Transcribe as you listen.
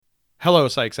Hello,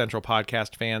 Psych Central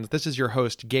podcast fans. This is your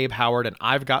host, Gabe Howard, and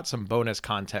I've got some bonus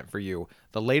content for you.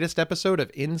 The latest episode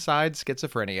of Inside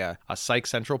Schizophrenia, a Psych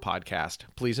Central podcast.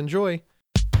 Please enjoy.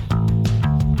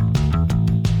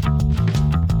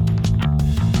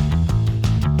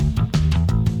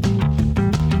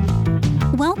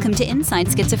 Welcome to Inside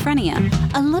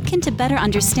Schizophrenia, a look into better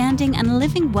understanding and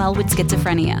living well with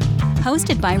schizophrenia.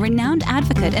 Hosted by renowned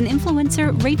advocate and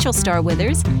influencer Rachel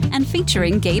Starr-Withers and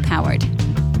featuring Gabe Howard.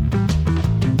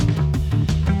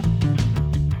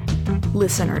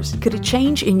 Listeners, could a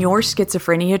change in your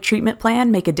schizophrenia treatment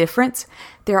plan make a difference?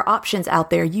 There are options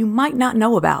out there you might not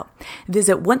know about.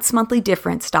 Visit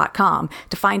oncemonthly.difference.com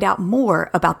to find out more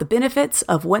about the benefits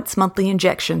of once-monthly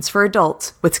injections for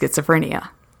adults with schizophrenia.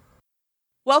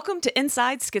 Welcome to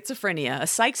Inside Schizophrenia, a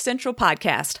Psych Central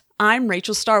podcast. I'm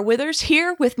Rachel Starr-Withers,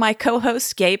 here with my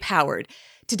co-host Gabe Howard.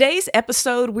 Today's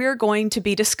episode, we're going to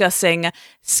be discussing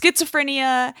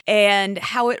schizophrenia and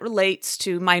how it relates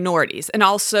to minorities, and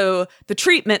also the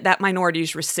treatment that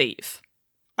minorities receive.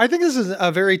 I think this is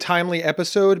a very timely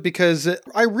episode because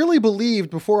I really believed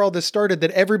before all this started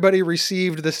that everybody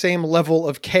received the same level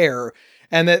of care,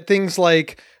 and that things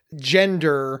like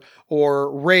gender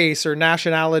or race or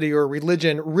nationality or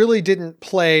religion really didn't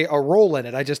play a role in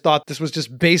it. I just thought this was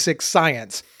just basic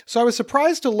science. So I was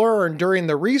surprised to learn during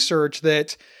the research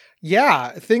that, yeah,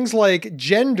 things like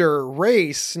gender,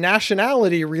 race,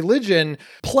 nationality, religion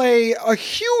play a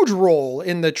huge role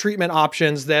in the treatment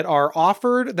options that are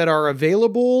offered, that are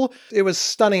available. It was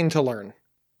stunning to learn.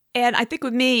 And I think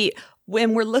with me,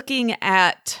 when we're looking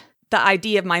at the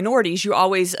idea of minorities, you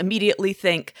always immediately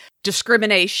think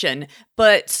discrimination,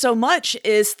 but so much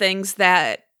is things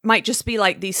that might just be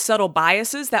like these subtle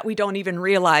biases that we don't even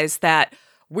realize that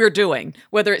we're doing,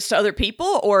 whether it's to other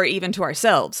people or even to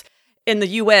ourselves. In the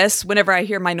US, whenever I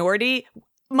hear minority,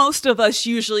 most of us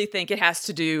usually think it has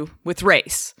to do with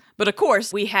race. But of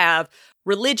course, we have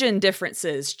religion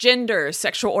differences, gender,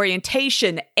 sexual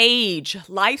orientation, age,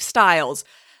 lifestyles.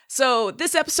 So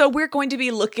this episode, we're going to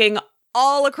be looking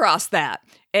all across that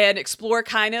and explore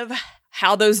kind of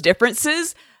how those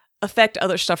differences affect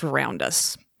other stuff around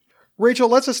us. Rachel,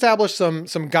 let's establish some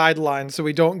guidelines so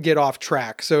we don't get off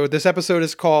track. So this episode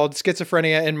is called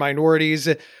Schizophrenia and Minorities.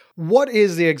 What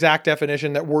is the exact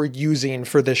definition that we're using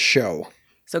for this show?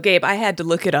 So Gabe, I had to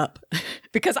look it up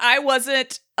because I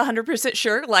wasn't 100%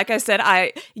 sure. Like I said,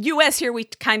 US here, we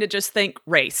kind of just think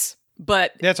race.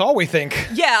 But that's all we think.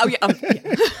 Yeah.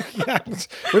 Yeah,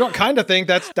 we don't kind of think.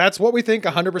 That's what we think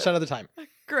 100% of the time.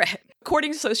 Correct.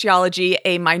 According to sociology,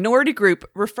 a minority group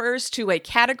refers to a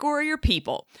category or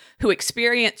people who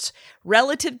experience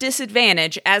relative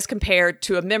disadvantage as compared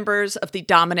to members of the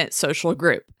dominant social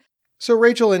group. So,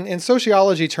 Rachel, in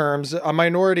sociology terms, a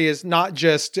minority is not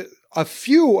just a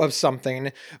few of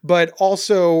something, but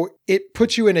also it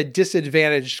puts you in a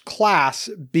disadvantaged class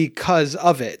because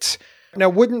of it. Now,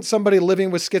 wouldn't somebody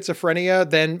living with schizophrenia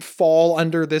then fall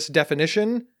under this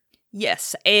definition?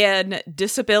 Yes, and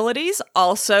disabilities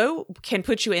also can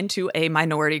put you into a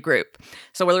minority group.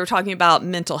 So whether we're talking about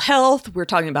mental health, we're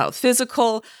talking about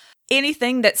physical,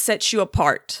 anything that sets you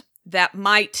apart that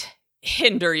might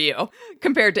hinder you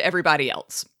compared to everybody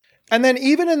else. And then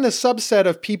even in the subset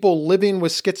of people living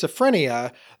with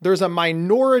schizophrenia, there's a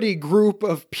minority group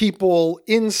of people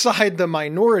inside the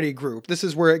minority group. This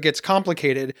is where it gets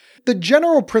complicated. The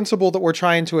general principle that we're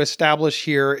trying to establish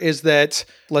here is that,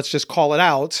 let's just call it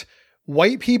out,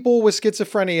 white people with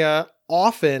schizophrenia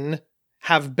often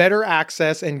have better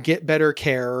access and get better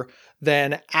care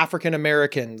than African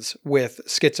Americans with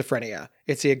schizophrenia.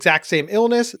 It's the exact same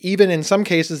illness, even in some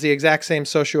cases, the exact same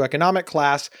socioeconomic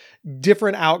class,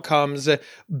 different outcomes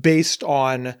based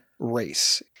on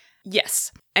race.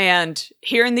 Yes. And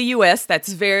here in the US,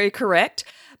 that's very correct.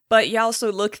 But you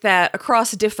also look that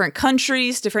across different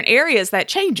countries, different areas, that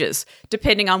changes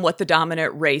depending on what the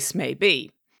dominant race may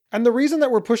be. And the reason that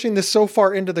we're pushing this so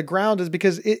far into the ground is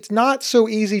because it's not so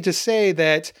easy to say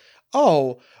that,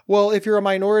 oh, well, if you're a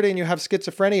minority and you have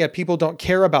schizophrenia, people don't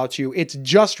care about you. It's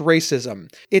just racism.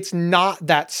 It's not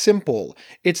that simple.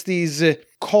 It's these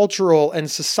cultural and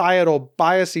societal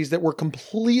biases that we're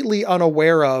completely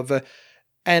unaware of.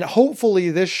 And hopefully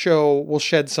this show will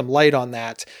shed some light on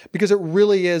that because it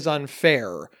really is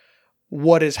unfair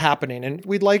what is happening. And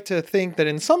we'd like to think that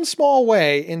in some small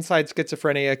way, Inside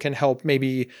Schizophrenia can help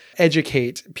maybe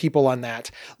educate people on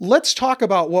that. Let's talk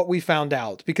about what we found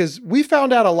out, because we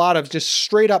found out a lot of just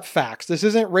straight up facts. This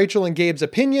isn't Rachel and Gabe's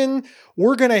opinion.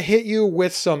 We're going to hit you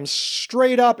with some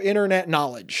straight up internet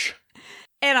knowledge.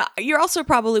 And you're also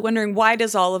probably wondering, why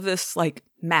does all of this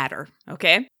matter?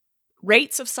 Okay.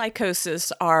 rates of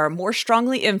psychosis are more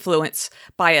strongly influenced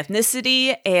by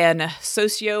ethnicity and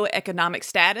socioeconomic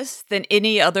status than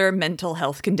any other mental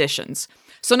health conditions.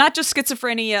 So not just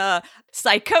schizophrenia,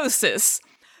 psychosis,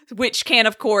 which can,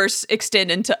 of course,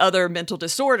 extend into other mental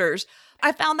disorders.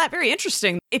 I found that very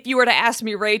interesting. If you were to ask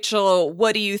me, Rachel,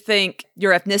 what do you think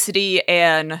your ethnicity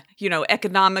and,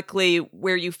 economically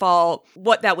where you fall,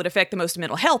 what that would affect the most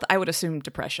mental health, I would assume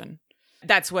depression.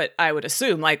 That's what I would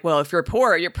assume. Like, well, if you're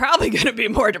poor, you're probably going to be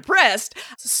more depressed.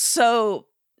 So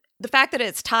the fact that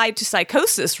it's tied to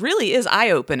psychosis really is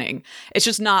eye-opening. It's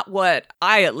just not what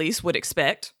I at least would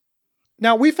expect.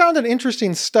 Now, we found an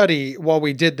interesting study while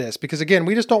we did this, because again,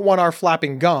 we just don't want our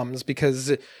flapping gums,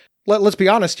 because let's be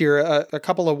honest here, a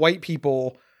couple of white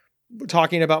people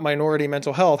talking about minority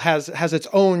mental health has its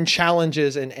own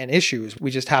challenges and issues.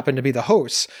 We just happen to be the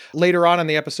hosts. Later on in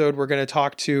the episode, we're going to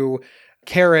talk to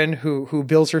Karen, who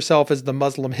bills herself as the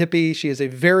Muslim hippie. She is a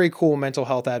very cool mental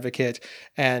health advocate,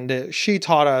 and she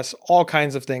taught us all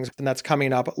kinds of things, and that's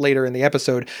coming up later in the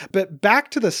episode. But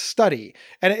back to the study,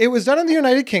 and it was done in the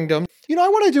United Kingdom. I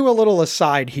want to do a little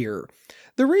aside here.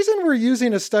 The reason we're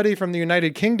using a study from the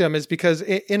United Kingdom is because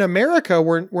in America,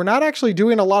 we're not actually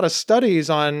doing a lot of studies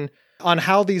on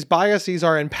how these biases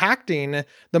are impacting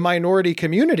the minority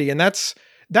community, and that's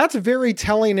very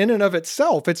telling in and of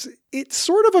itself. It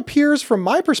sort of appears from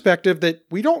my perspective that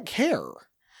we don't care.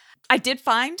 I did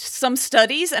find some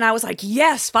studies and I was like,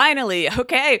 yes, finally,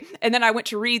 okay. And then I went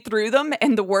to read through them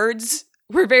and the words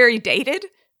were very dated.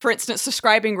 For instance,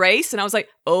 describing race. And I was like,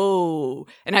 oh,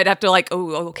 and I'd have to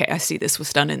okay, I see this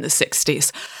was done in the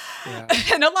 60s. Yeah.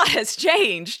 And a lot has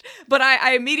changed. But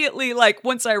I immediately,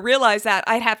 once I realized that,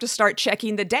 I'd have to start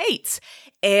checking the dates.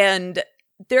 And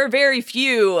there are very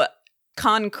few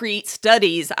concrete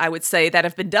studies, I would say, that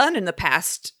have been done in the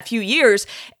past few years,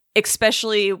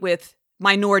 especially with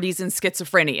minorities in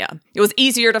schizophrenia. It was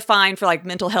easier to find for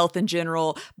mental health in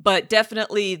general, but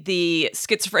definitely the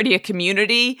schizophrenia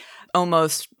community,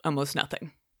 almost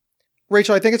nothing.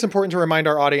 Rachel, I think it's important to remind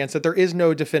our audience that there is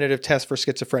no definitive test for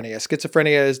schizophrenia.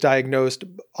 Schizophrenia is diagnosed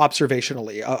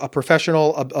observationally. A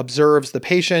professional observes the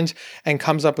patient and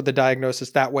comes up with the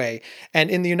diagnosis that way. And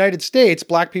in the United States,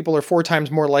 Black people are 4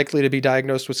 times more likely to be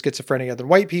diagnosed with schizophrenia than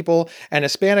white people, and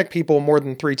Hispanic people more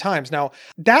than 3 times. Now,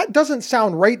 that doesn't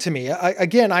sound right to me.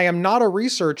 Again, I am not a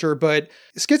researcher, but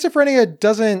schizophrenia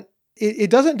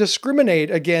doesn't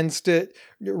discriminate against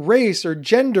race or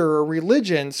gender or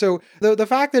religion. So the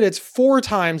fact that it's 4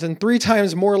 times and 3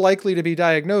 times more likely to be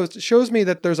diagnosed shows me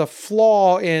that there's a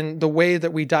flaw in the way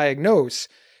that we diagnose.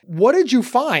 What did you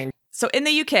find? So in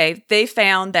the UK, they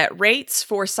found that rates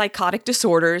for psychotic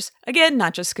disorders, again,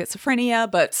 not just schizophrenia,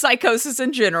 but psychosis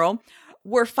in general,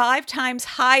 were 5 times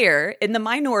higher in the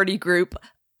minority group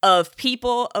of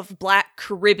people of Black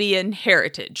Caribbean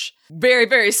heritage. Very,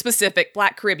 very specific,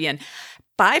 Black Caribbean.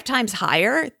 5 times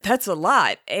higher? That's a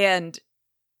lot. And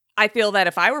I feel that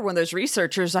if I were one of those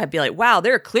researchers, I'd be like, wow,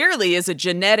 there clearly is a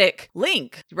genetic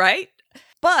link, right?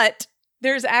 But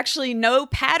there's actually no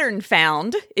pattern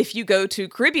found if you go to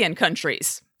Caribbean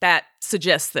countries that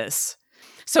suggests this.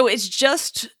 So it's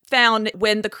just found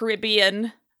when the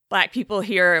Caribbean Black people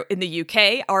here in the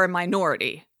UK are a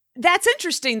minority. That's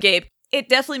interesting, Gabe. It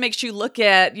definitely makes you look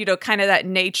at, kind of that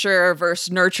nature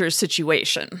versus nurture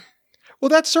situation. Well,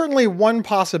 that's certainly one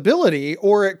possibility,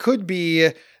 or it could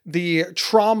be the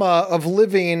trauma of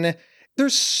living.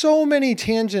 There's so many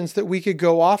tangents that we could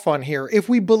go off on here. If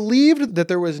we believed that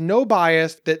there was no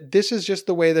bias, that this is just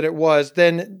the way that it was,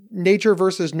 then nature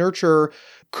versus nurture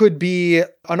could be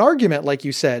an argument, like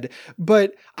you said.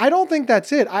 But I don't think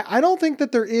that's it. I don't think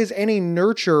that there is any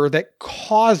nurture that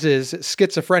causes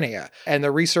schizophrenia. And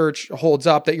the research holds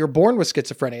up that you're born with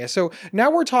schizophrenia. So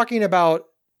now we're talking about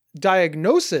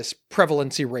diagnosis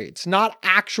prevalency rates, not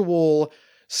actual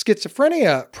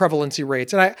schizophrenia prevalency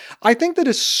rates. And I think the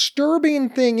disturbing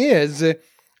thing is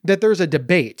that there's a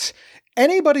debate.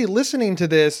 Anybody listening to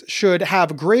this should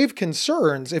have grave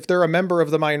concerns if they're a member of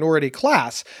the minority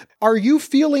class. Are you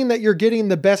feeling that you're getting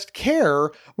the best care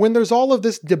when there's all of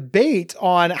this debate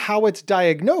on how it's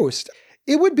diagnosed?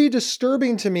 It would be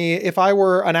disturbing to me if I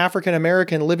were an African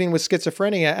American living with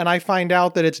schizophrenia and I find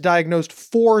out that it's diagnosed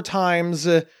 4 times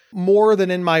more than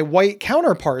in my white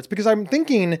counterparts, because I'm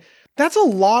thinking that's a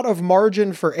lot of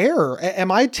margin for error.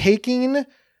 Am I taking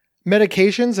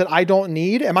medications that I don't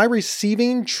need? Am I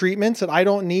receiving treatments that I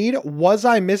don't need? Was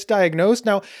I misdiagnosed?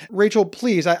 Now, Rachel,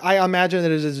 please, I imagine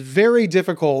that it is very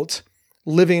difficult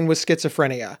living with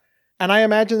schizophrenia. And I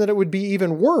imagine that it would be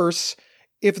even worse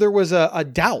if there was a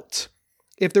doubt,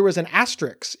 if there was an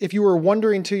asterisk, if you were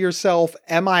wondering to yourself,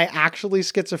 am I actually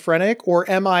schizophrenic or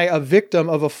am I a victim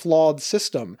of a flawed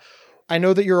system? I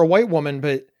know that you're a white woman,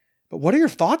 but what are your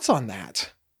thoughts on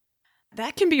that?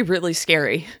 That can be really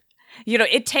scary.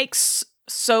 It takes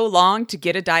so long to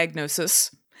get a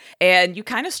diagnosis, and you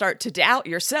kind of start to doubt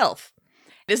yourself.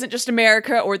 It isn't just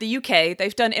America or the UK.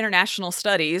 They've done international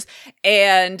studies,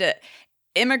 and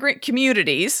immigrant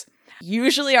communities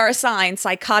usually are assigned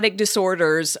psychotic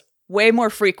disorders way more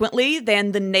frequently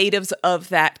than the natives of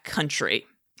that country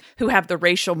who have the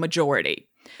racial majority.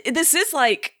 This is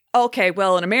like, okay,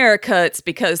 well, in America, it's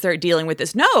because they're dealing with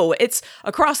this. No, it's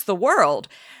across the world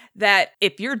that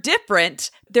if you're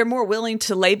different, they're more willing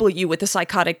to label you with a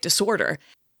psychotic disorder.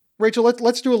 Rachel,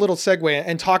 let's do a little segue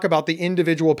and talk about the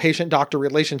individual patient-doctor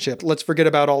relationship. Let's forget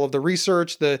about all of the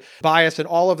research, the bias, and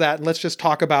all of that, and let's just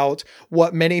talk about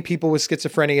what many people with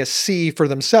schizophrenia see for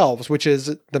themselves, which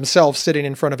is themselves sitting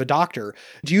in front of a doctor.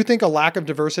 Do you think a lack of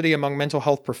diversity among mental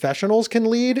health professionals can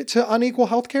lead to unequal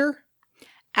healthcare?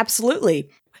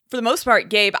 Absolutely. For the most part,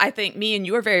 Gabe, I think me and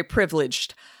you are very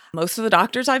privileged. Most of the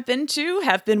doctors I've been to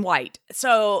have been white.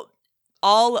 So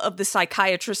all of the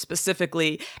psychiatrists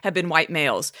specifically have been white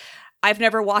males. I've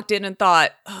never walked in and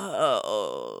thought,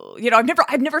 oh,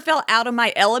 I've never felt out of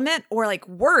my element or like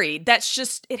worried. That's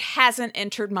just, it hasn't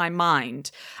entered my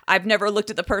mind. I've never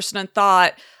looked at the person and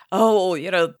thought, oh,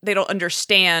 they don't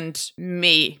understand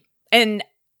me. And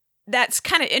that's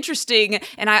kind of interesting.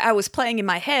 And I was playing in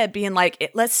my head being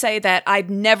like, let's say that I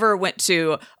never went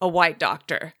to a white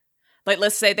doctor. Like,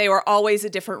 let's say they were always a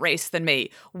different race than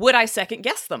me. Would I second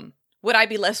guess them? Would I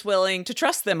be less willing to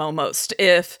trust them almost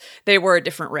if they were a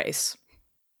different race?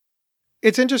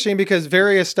 It's interesting because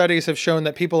various studies have shown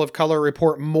that people of color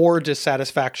report more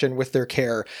dissatisfaction with their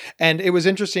care. And it was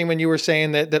interesting when you were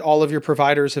saying that all of your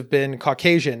providers have been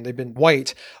Caucasian, they've been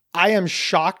white. I am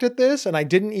shocked at this, and I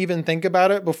didn't even think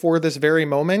about it before this very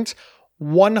moment.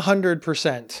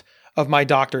 100% of my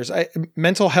doctors,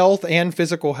 mental health and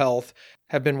physical health,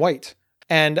 have been white.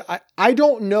 And I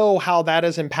don't know how that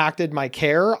has impacted my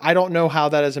care. I don't know how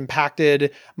that has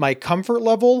impacted my comfort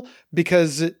level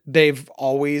because they've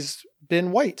always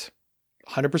been white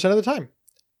 100% of the time.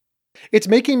 It's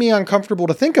making me uncomfortable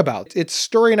to think about. It's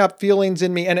stirring up feelings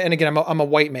in me. And again, I'm a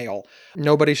white male.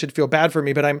 Nobody should feel bad for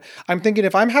me, but I'm thinking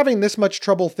if I'm having this much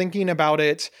trouble thinking about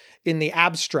it in the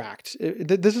abstract,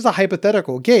 this is a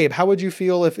hypothetical. Gabe, how would you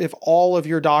feel if all of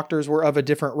your doctors were of a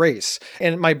different race?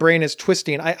 And my brain is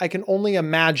twisting. I can only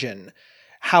imagine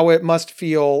how it must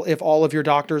feel if all of your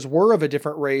doctors were of a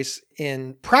different race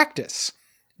in practice,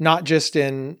 not just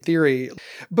in theory.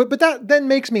 But that then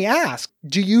makes me ask,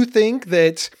 do you think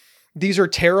that these are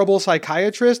terrible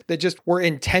psychiatrists that just were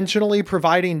intentionally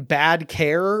providing bad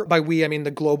care? By we, I mean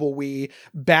the global we,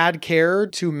 bad care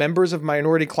to members of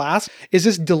minority class. Is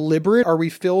this deliberate? Are we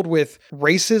filled with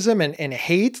racism and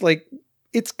hate? Like,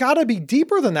 it's got to be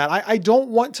deeper than that. I don't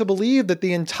want to believe that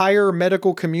the entire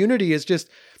medical community is just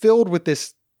filled with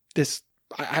this,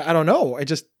 I don't know.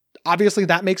 Obviously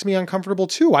that makes me uncomfortable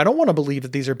too. I don't want to believe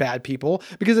that these are bad people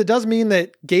because it does mean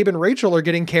that Gabe and Rachel are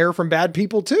getting care from bad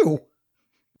people too.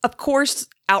 Of course,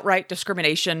 outright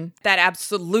discrimination, that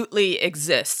absolutely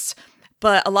exists.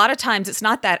 But a lot of times it's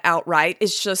not that outright,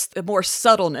 it's just a more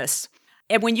subtleness.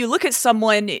 And when you look at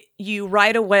someone, you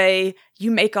right away, you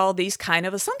make all these kind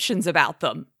of assumptions about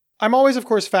them. I'm always, of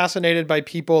course, fascinated by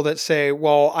people that say,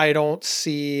 well, I don't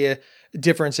see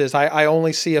differences. I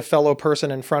only see a fellow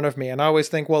person in front of me. And I always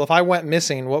think, well, if I went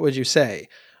missing, what would you say?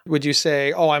 Would you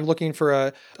say, oh, I'm looking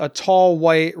for a tall,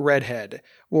 white redhead?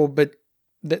 Well, but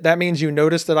that means you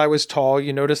noticed that I was tall,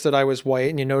 you noticed that I was white,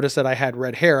 and you noticed that I had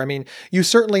red hair. I mean, you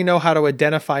certainly know how to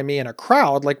identify me in a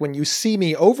crowd. Like when you see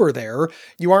me over there,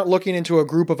 you aren't looking into a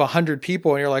group of 100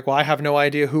 people and you're like, well, I have no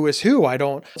idea who is who. I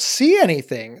don't see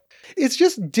anything. It's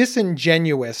just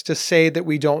disingenuous to say that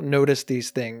we don't notice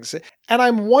these things. And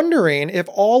I'm wondering if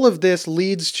all of this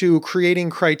leads to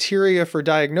creating criteria for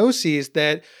diagnoses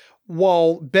that,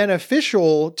 while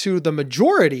beneficial to the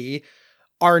majority,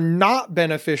 are not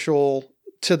beneficial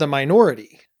to the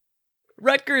minority.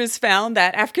 Rutgers found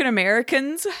that African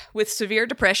Americans with severe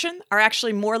depression are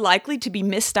actually more likely to be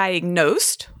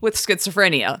misdiagnosed with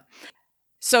schizophrenia.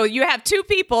 So you have two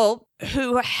people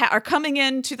who are coming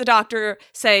in to the doctor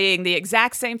saying the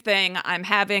exact same thing. I'm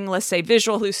having, let's say,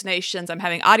 visual hallucinations. I'm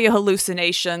having audio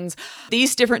hallucinations,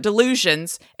 these different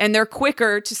delusions. And they're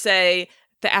quicker to say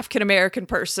the African American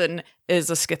person is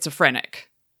a schizophrenic.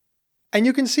 And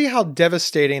you can see how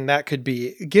devastating that could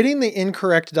be. Getting the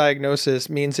incorrect diagnosis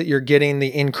means that you're getting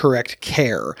the incorrect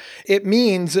care. It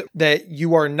means that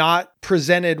you are not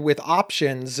presented with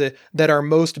options that are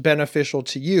most beneficial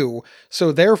to you.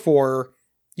 So therefore,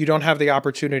 you don't have the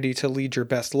opportunity to lead your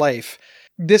best life.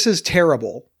 This is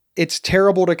terrible. It's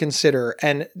terrible to consider.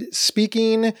 And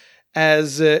speaking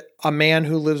as a man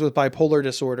who lives with bipolar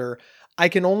disorder, I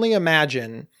can only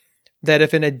imagine that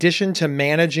if in addition to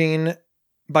managing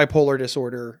bipolar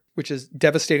disorder, which is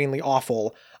devastatingly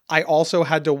awful, I also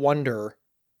had to wonder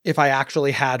if I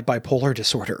actually had bipolar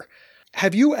disorder.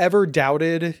 Have you ever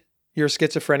doubted your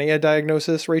schizophrenia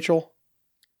diagnosis, Rachel?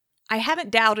 I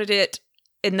haven't doubted it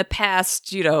in the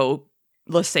past,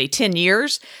 let's say 10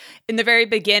 years. In the very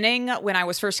beginning, when I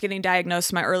was first getting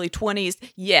diagnosed in my early 20s,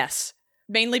 yes.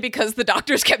 Mainly because the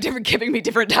doctors kept giving me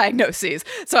different diagnoses.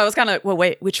 So I was kind of, well,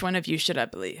 wait, which one of you should I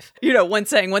believe? One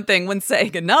saying one thing, one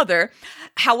saying another.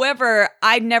 However,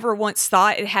 I never once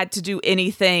thought it had to do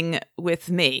anything with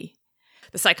me.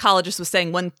 The psychologist was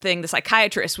saying one thing, the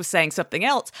psychiatrist was saying something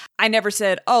else. I never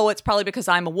said, oh, it's probably because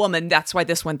I'm a woman. That's why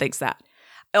this one thinks that.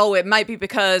 Oh, it might be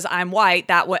because I'm white.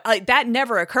 That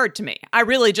never occurred to me. I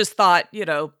really just thought,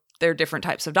 they're different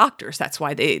types of doctors. That's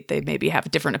why they maybe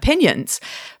have different opinions.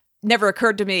 Never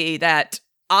occurred to me that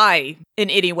I in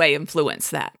any way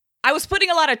influence that. I was putting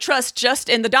a lot of trust just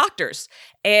in the doctors.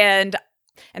 And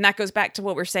that goes back to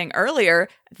what we were saying earlier.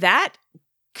 That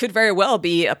could very well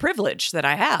be a privilege that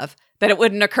I have, that it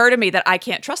wouldn't occur to me that I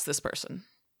can't trust this person.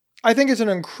 I think it's an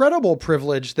incredible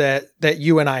privilege that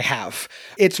you and I have.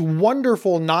 It's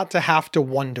wonderful not to have to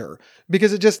wonder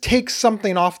because it just takes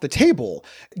something off the table.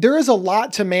 There is a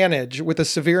lot to manage with a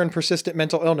severe and persistent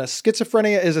mental illness.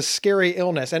 Schizophrenia is a scary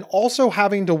illness, and also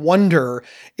having to wonder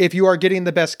if you are getting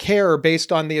the best care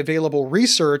based on the available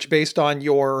research, based on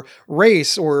your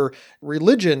race or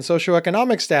religion,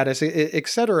 socioeconomic status,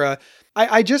 etc.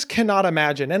 I just cannot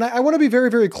imagine. And I want to be very,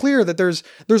 very clear that there's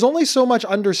only so much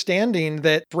understanding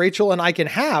that Rachel and I can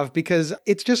have because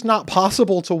it's just not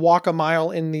possible to walk a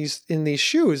mile in these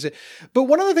shoes. But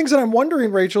one of the things that I'm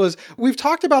wondering, Rachel, is we've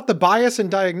talked about the bias in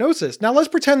diagnosis. Now let's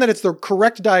pretend that it's the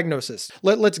correct diagnosis.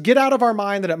 Let's get out of our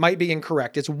mind that it might be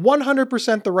incorrect. It's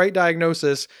 100% the right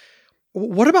diagnosis.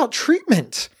 What about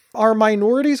treatment? Are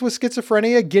minorities with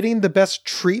schizophrenia getting the best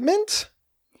treatment?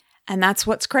 And that's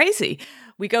what's crazy.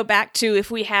 We go back to if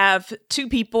we have two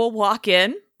people walk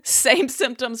in, same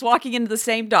symptoms, walking into the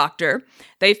same doctor,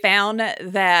 they found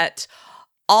that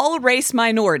all race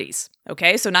minorities,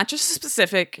 okay, so not just a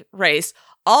specific race,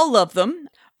 all of them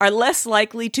are less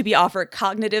likely to be offered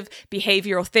cognitive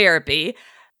behavioral therapy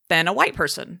than a white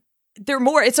person.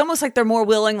 It's almost like they're more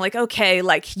willing, like, okay,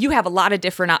 like you have a lot of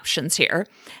different options here.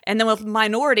 And then with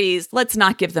minorities, let's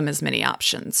not give them as many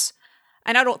options.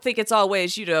 And I don't think it's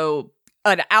always,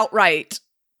 an outright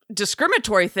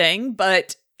discriminatory thing,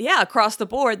 but yeah, across the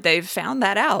board, they've found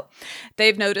that out.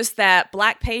 They've noticed that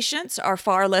Black patients are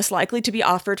far less likely to be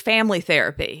offered family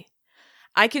therapy.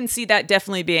 I can see that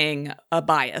definitely being a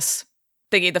bias.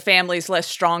 Thinking the family's less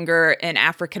stronger in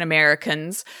African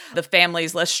Americans, the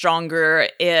family's less stronger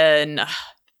in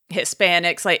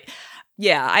Hispanics.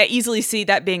 I easily see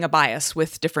that being a bias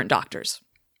with different doctors.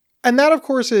 And that, of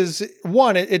course, is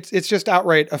one, it's just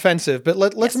outright offensive. But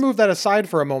let's move that aside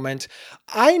for a moment.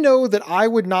 I know that I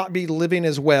would not be living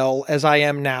as well as I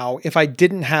am now if I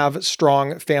didn't have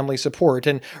strong family support.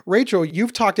 And Rachel,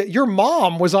 your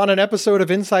mom was on an episode of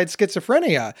Inside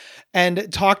Schizophrenia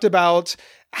and talked about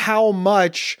how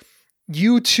much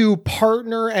you two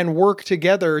partner and work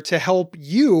together to help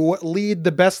you lead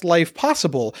the best life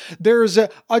possible. There's a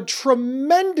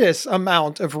tremendous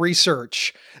amount of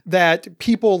research that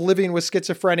people living with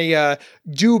schizophrenia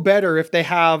do better if they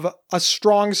have a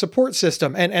strong support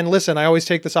system. And listen, I always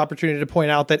take this opportunity to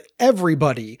point out that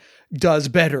everybody does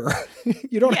better.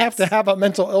 You don't have to have a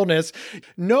mental illness.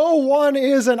 No one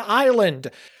is an island.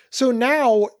 So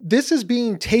now this is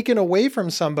being taken away from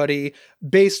somebody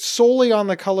based solely on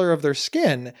the color of their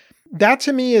skin. That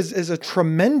to me is a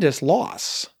tremendous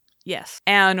loss. Yes.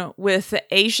 And with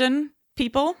Asian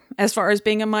people, as far as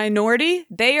being a minority,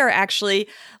 they are actually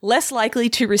less likely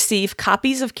to receive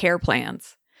copies of care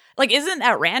plans. Isn't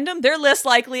that random? They're less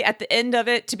likely at the end of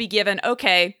it to be given,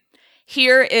 okay,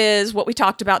 here is what we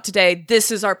talked about today.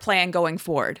 This is our plan going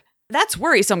forward. That's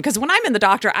worrisome because when I'm in the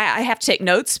doctor, I have to take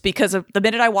notes because the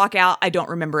minute I walk out, I don't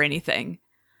remember anything.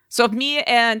 So if me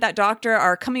and that doctor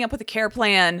are coming up with a care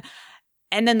plan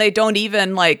and then they don't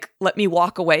even let me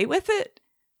walk away with it,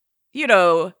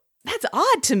 that's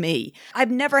odd to me. I've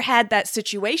never had that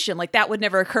situation. That would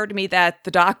never occur to me that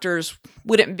the doctors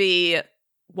wouldn't be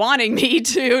wanting me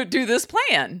to do this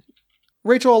plan.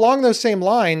 Rachel, along those same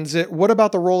lines, what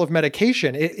about the role of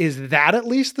medication? Is that at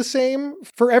least the same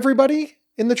for everybody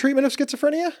in the treatment of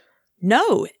schizophrenia?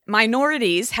 No.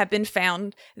 Minorities have been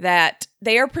found that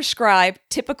they are prescribed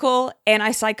typical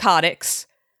antipsychotics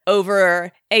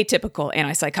over atypical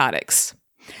antipsychotics.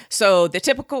 So the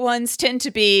typical ones tend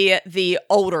to be the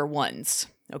older ones.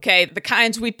 Okay, the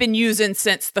kinds we've been using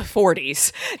since the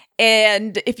 40s.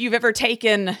 And if you've ever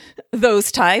taken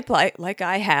those type, like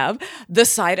I have, the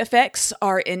side effects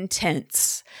are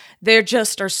intense. They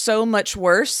just are so much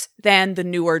worse than the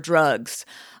newer drugs.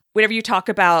 Whenever you talk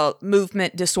about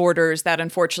movement disorders that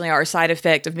unfortunately are a side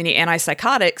effect of many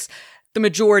antipsychotics, the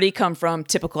majority come from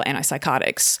typical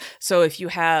antipsychotics. So if you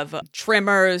have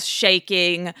tremors,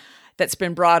 shaking that's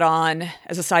been brought on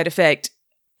as a side effect,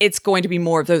 it's going to be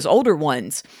more of those older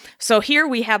ones. So here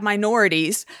we have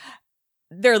minorities.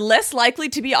 They're less likely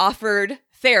to be offered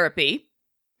therapy.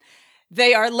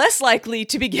 They are less likely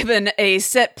to be given a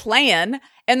set plan,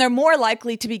 and they're more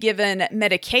likely to be given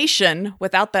medication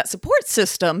without that support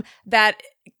system that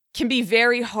can be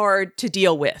very hard to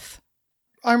deal with.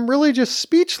 I'm really just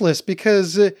speechless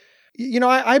because,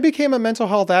 I became a mental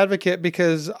health advocate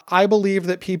because I believe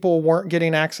that people weren't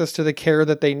getting access to the care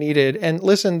that they needed. And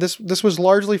listen, this was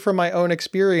largely from my own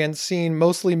experience seeing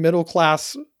mostly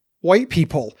middle-class white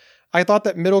people. I thought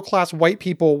that middle-class white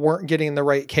people weren't getting the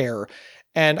right care.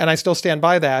 And I still stand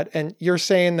by that. And you're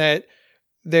saying that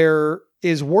there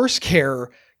is worse care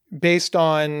based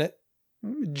on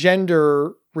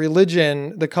gender,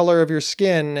 religion, the color of your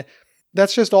skin.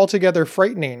 That's just altogether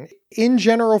frightening. In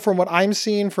general, from what I'm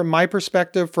seeing, from my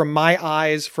perspective, from my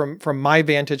eyes, from my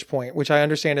vantage point, which I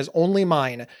understand is only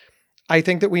mine, I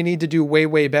think that we need to do way,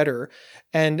 way better.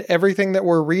 And everything that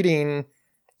we're reading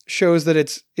shows that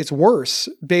it's worse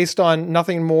based on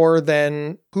nothing more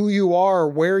than who you are,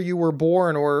 where you were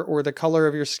born, or the color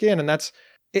of your skin. And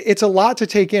it's a lot to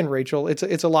take in, Rachel.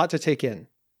 It's a lot to take in.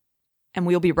 And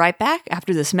we'll be right back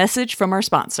after this message from our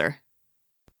sponsor.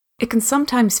 It can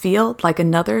sometimes feel like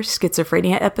another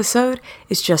schizophrenia episode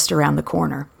is just around the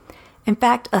corner. In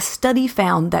fact, a study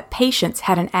found that patients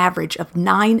had an average of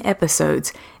 9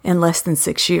 episodes in less than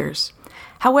 6 years.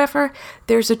 However,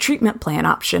 there's a treatment plan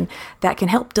option that can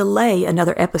help delay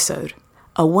another episode,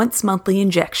 a once-monthly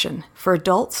injection for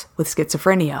adults with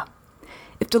schizophrenia.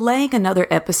 If delaying another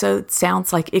episode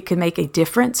sounds like it could make a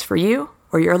difference for you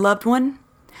or your loved one,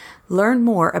 learn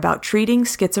more about treating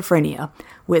schizophrenia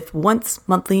with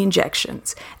once-monthly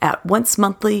injections at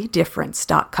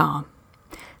oncemonthly.difference.com.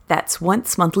 That's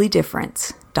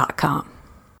oncemonthly.difference.com.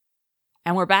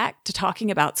 And we're back to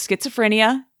talking about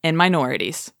schizophrenia in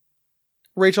minorities.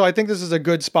 Rachel, I think this is a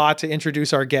good spot to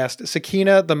introduce our guest,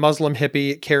 Sakina, the Muslim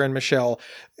hippie, Karen Michelle.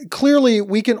 Clearly,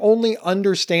 we can only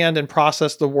understand and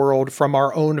process the world from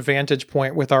our own vantage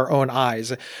point with our own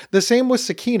eyes. The same with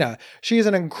Sakina. She is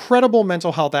an incredible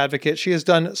mental health advocate. She has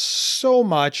done so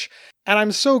much, and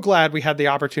I'm so glad we had the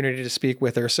opportunity to speak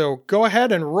with her. So go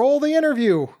ahead and roll the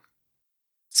interview.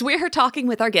 So we're here talking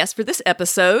with our guest for this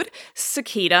episode,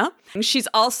 Sakina. She's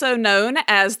also known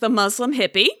as the Muslim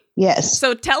hippie. Yes.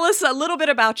 So tell us a little bit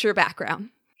about your background.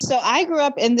 So I grew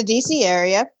up in the DC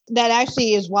area. That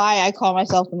actually is why I call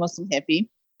myself the Muslim hippie.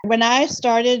 When I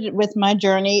started with my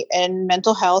journey in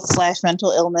mental health /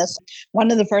 mental illness,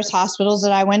 one of the first hospitals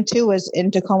that I went to was in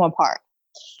Tacoma Park.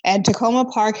 And Tacoma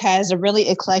Park has a really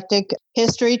eclectic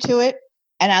history to it.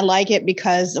 And I like it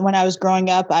because when I was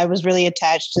growing up, I was really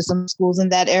attached to some schools in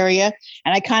that area.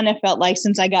 And I kind of felt like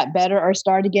since I got better or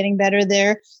started getting better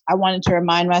there, I wanted to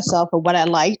remind myself of what I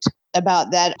liked about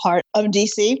that part of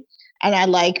DC. And I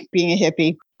like being a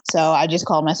hippie. So I just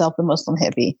called myself the Muslim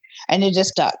hippie. And it just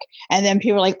stuck. And then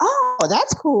people were like, oh,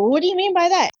 that's cool. What do you mean by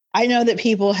that? I know that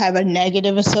people have a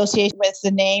negative association with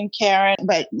the name Karen,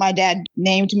 but my dad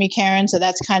named me Karen. So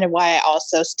that's kind of why I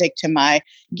also stick to my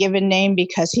given name,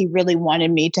 because he really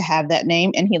wanted me to have that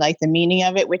name and he liked the meaning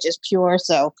of it, which is pure.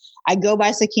 So I go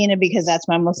by Sakina because that's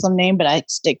my Muslim name, but I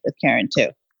stick with Karen too.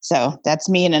 So that's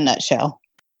me in a nutshell.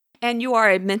 And you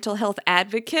are a mental health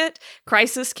advocate,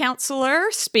 crisis counselor,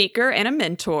 speaker, and a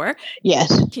mentor.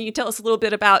 Yes. Can you tell us a little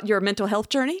bit about your mental health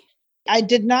journey? I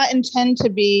did not intend to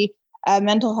be a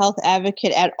mental health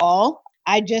advocate at all.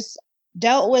 I just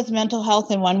dealt with mental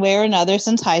health in one way or another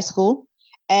since high school.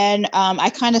 And I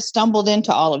kind of stumbled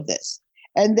into all of this.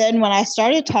 And then when I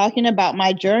started talking about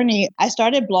my journey, I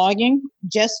started blogging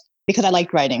just because I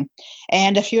liked writing.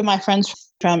 And a few of my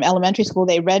friends from elementary school,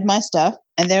 they read my stuff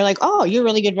and they're like, oh, you're a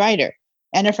really good writer.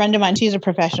 And a friend of mine, she's a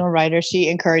professional writer. She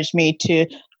encouraged me to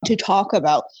talk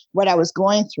about what I was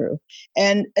going through.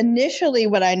 And initially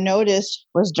what I noticed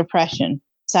was depression.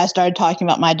 So I started talking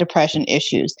about my depression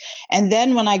issues. And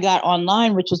then when I got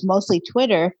online, which was mostly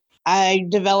Twitter, I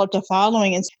developed a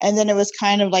following. And then it was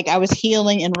kind of like I was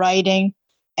healing and writing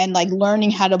and like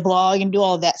learning how to blog and do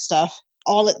all of that stuff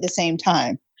all at the same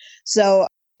time. So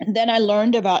then I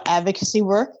learned about advocacy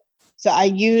work. So I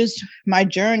used my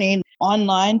journey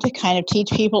online to kind of teach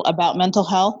people about mental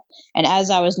health. And as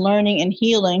I was learning and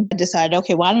healing, I decided,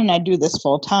 okay, why don't I do this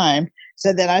full time?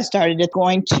 So then I started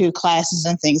going to classes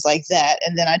and things like that.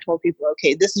 And then I told people,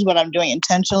 okay, this is what I'm doing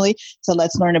intentionally. So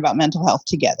let's learn about mental health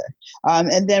together.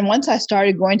 And then once I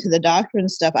started going to the doctor and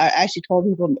stuff, I actually told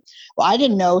people, well, I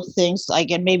didn't know things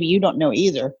like, and maybe you don't know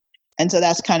either. And so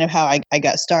that's kind of how I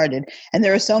got started. And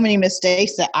there were so many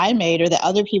mistakes that I made or that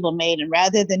other people made. And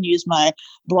rather than use my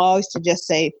blogs to just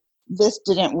say, this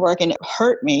didn't work and it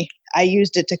hurt me, I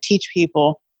used it to teach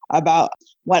people about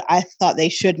what I thought they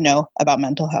should know about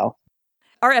mental health.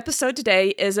 Our episode today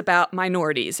is about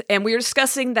minorities, and we're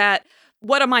discussing that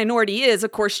what a minority is,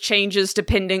 of course, changes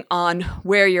depending on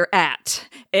where you're at.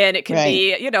 And it can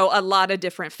be, a lot of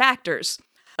different factors.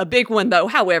 A big one, though,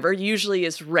 however, usually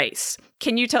is race.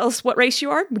 Can you tell us what race you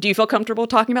are? Do you feel comfortable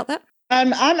talking about that?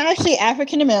 I'm actually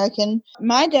African American.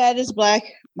 My dad is Black.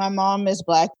 My mom is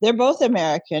Black. They're both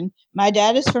American. My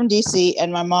dad is from DC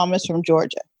and my mom is from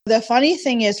Georgia. The funny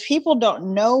thing is people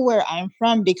don't know where I'm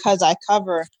from because I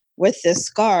cover with this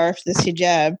scarf, this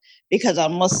hijab, because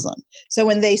I'm Muslim. So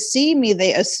when they see me,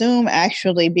 they assume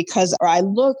actually because or I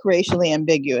look racially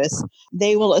ambiguous,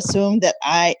 they will assume that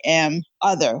I am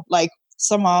other, like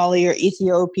Somali or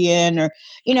Ethiopian or,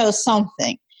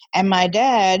 something. And my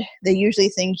dad, they usually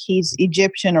think he's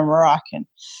Egyptian or Moroccan.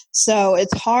 So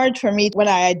it's hard for me when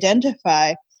I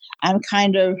identify,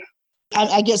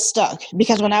 I get stuck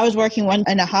because when I was working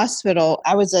in a hospital,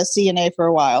 I was a CNA for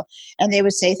a while, and they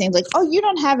would say things like, oh, you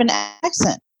don't have an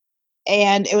accent.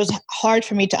 And it was hard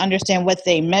for me to understand what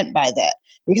they meant by that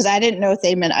because I didn't know if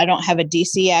they meant I don't have a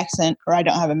DC accent or I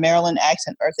don't have a Maryland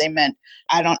accent or if they meant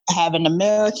I don't have an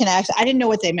American accent. I didn't know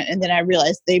what they meant. And then I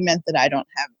realized they meant that I don't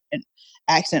have an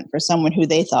accent for someone who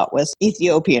they thought was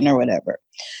Ethiopian or whatever.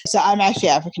 So I'm actually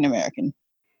African American.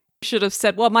 You should have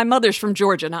said, well, my mother's from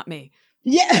Georgia, not me.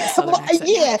 Yeah,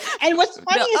 yeah. And what's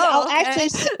funny is I'll actually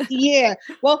say, yeah.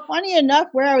 Well, funny enough,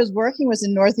 where I was working was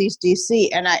in Northeast DC,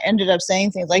 and I ended up saying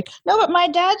things like, no, but my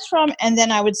dad's from, and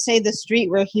then I would say the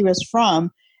street where he was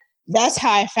from. That's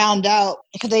how I found out,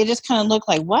 because they just kind of look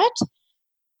like, what?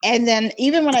 And then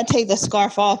even when I take the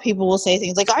scarf off, people will say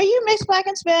things like, are you mixed Black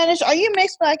and Spanish? Are you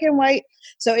mixed Black and white?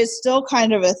 So it's still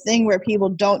kind of a thing where people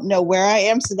don't know where I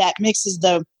am, so that mixes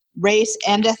the race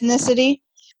and ethnicity.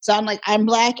 So I'm like, I'm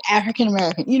Black, African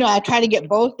American. I try to get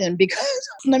both in because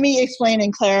let me explain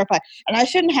and clarify. And I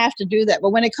shouldn't have to do that.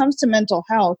 But when it comes to mental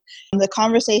health, the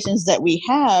conversations that we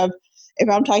have, if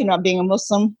I'm talking about being a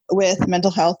Muslim with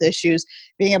mental health issues,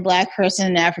 being a Black person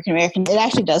and African American, it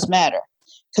actually does matter.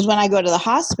 Because when I go to the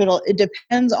hospital, it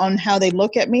depends on how they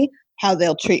look at me, how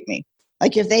they'll treat me.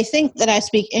 Like if they think that I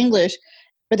speak English,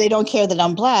 but they don't care that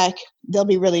I'm Black, they'll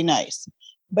be really nice.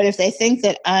 But if they think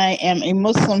that I am a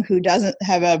Muslim who doesn't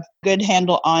have a good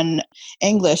handle on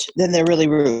English, then they're really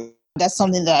rude. That's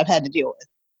something that I've had to deal with.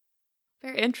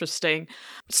 Very interesting.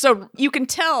 So you can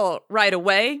tell right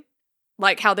away,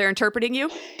 like how they're interpreting you?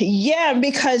 Yeah,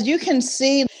 because you can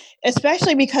see,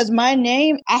 especially because my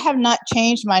name, I have not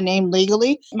changed my name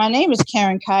legally. My name is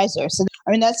Karen Kaiser. So,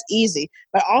 that's easy.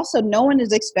 But also, no one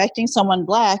is expecting someone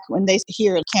Black when they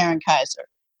hear Karen Kaiser,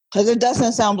 because it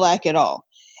doesn't sound Black at all.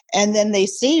 And then they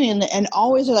see me and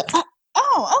always are like,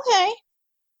 oh, okay.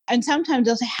 And sometimes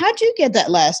they'll say, how'd you get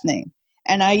that last name?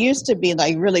 And I used to be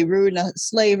like really rude and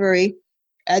slavery.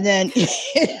 And then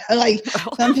like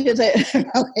some people say,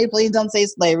 okay, please don't say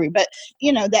slavery. But,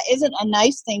 that isn't a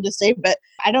nice thing to say. But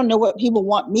I don't know what people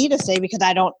want me to say because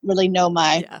I don't really know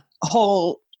my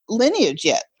whole lineage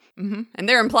yet. Mm-hmm. And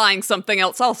they're implying something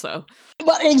else also.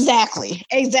 Well, exactly.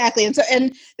 And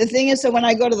the thing is, so when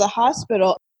I go to the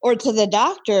hospital, or to the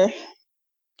doctor,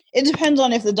 it depends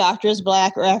on if the doctor is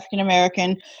Black or African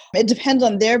American. It depends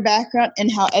on their background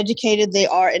and how educated they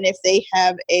are, and if they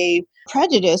have a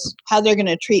prejudice, how they're going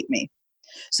to treat me.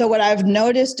 So what I've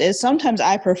noticed is sometimes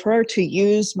I prefer to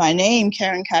use my name,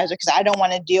 Karen Kaiser, because I don't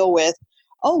want to deal with,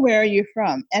 oh, where are you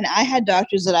from? And I had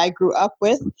doctors that I grew up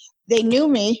with. They knew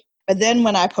me, but then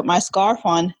when I put my scarf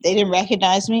on, they didn't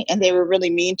recognize me, and they were really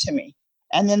mean to me.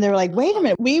 And then they were like, wait a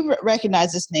minute, we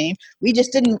recognize this name. We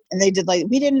just didn't. And they did like,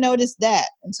 we didn't notice that.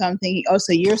 And so I'm thinking, oh,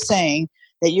 so you're saying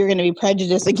that you're going to be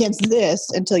prejudiced against this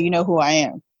until you know who I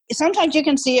am. Sometimes you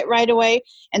can see it right away.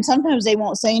 And sometimes they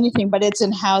won't say anything, but it's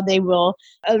in how they will.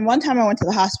 One time I went to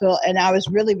the hospital and I was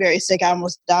really very sick. I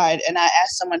almost died. And I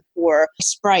asked someone for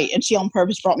Sprite, and she on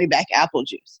purpose brought me back apple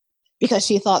juice, because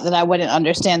she thought that I wouldn't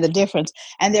understand the difference.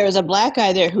 And there was a Black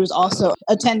guy there who was also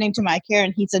attending to my care.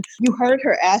 And he said, you heard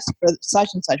her ask for such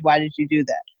and such. Why did you do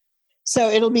that? So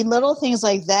it'll be little things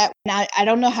like that. Now, I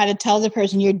don't know how to tell the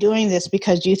person you're doing this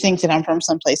because you think that I'm from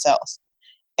someplace else.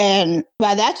 And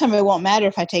by that time, it won't matter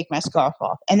if I take my scarf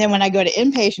off. And then when I go to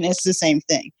inpatient, it's the same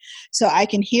thing. So I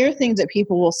can hear things that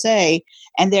people will say,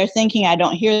 and they're thinking I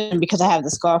don't hear them because I have the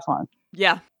scarf on.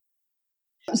 Yeah.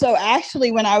 So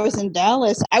actually, when I was in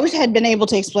Dallas, had been able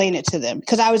to explain it to them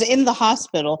because I was in the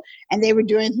hospital and they were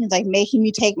doing things like making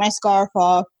me take my scarf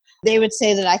off. They would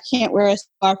say that I can't wear a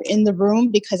scarf in the room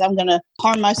because I'm going to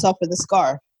harm myself with a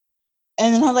scarf.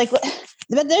 And then I'm like, but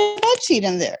there's a bed sheet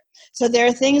in there. So there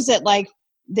are things that like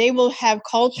they will have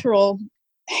cultural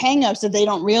hangups that they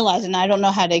don't realize, and I don't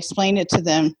know how to explain it to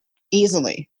them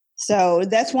easily. So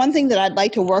that's one thing that I'd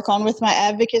like to work on with my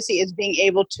advocacy is being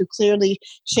able to clearly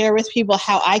share with people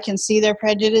how I can see their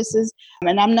prejudices.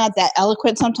 And I'm not that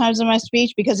eloquent sometimes in my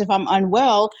speech because if I'm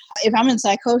unwell, if I'm in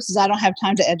psychosis, I don't have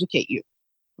time to educate you.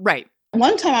 Right.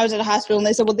 One time I was at a hospital and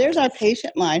they said, well, there's our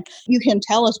patient line. You can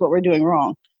tell us what we're doing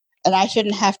wrong. And I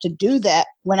shouldn't have to do that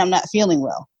when I'm not feeling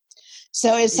well.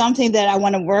 So it's something that I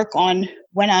want to work on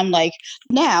when I'm like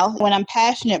now, when I'm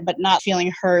passionate but not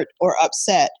feeling hurt or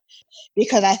upset.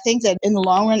 Because I think that in the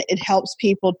long run, it helps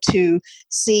people to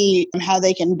see how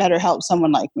they can better help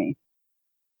someone like me.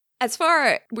 As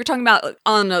far we're talking about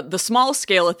on the small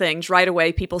scale of things, right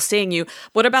away, people seeing you.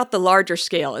 What about the larger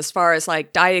scale as far as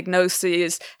like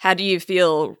diagnoses? How do you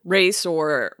feel race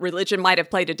or religion might have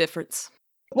played a difference?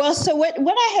 Well, so what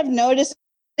I have noticed,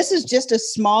 this is just a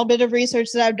small bit of research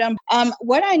that I've done.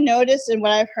 What I noticed and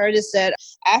what I've heard is that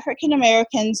African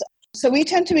Americans, so we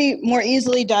tend to be more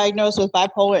easily diagnosed with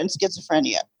bipolar and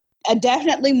schizophrenia, and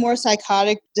definitely more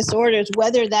psychotic disorders,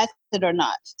 whether that's it or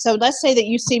not. So let's say that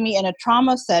you see me in a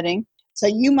trauma setting. So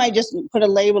you might just put a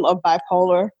label of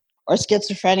bipolar or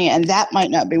schizophrenia, and that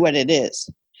might not be what it is.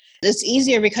 It's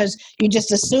easier because you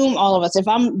just assume all of us. If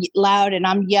I'm loud and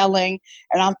I'm yelling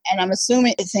and I'm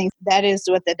assuming things, that is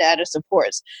what the data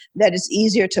supports. That it's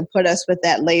easier to put us with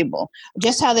that label.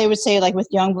 Just how they would say, like with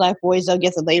young Black boys, they'll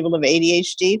get the label of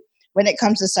ADHD. When it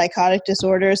comes to psychotic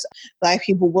disorders, Black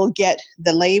people will get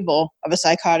the label of a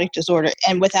psychotic disorder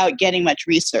and without getting much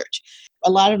research.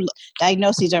 A lot of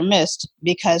diagnoses are missed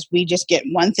because we just get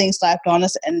one thing slapped on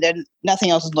us and then nothing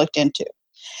else is looked into.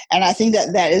 And I think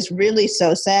that is really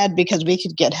so sad because we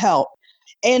could get help.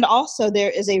 And also there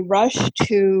is a rush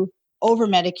to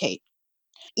over-medicate.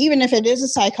 Even if it is a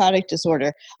psychotic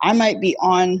disorder, I might be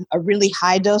on a really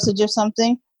high dosage of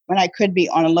something when I could be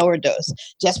on a lower dose,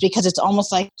 just because it's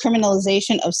almost like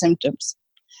criminalization of symptoms,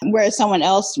 whereas someone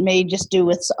else may just do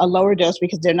with a lower dose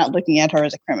because they're not looking at her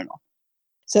as a criminal.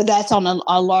 So that's on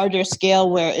a larger scale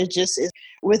where it just is.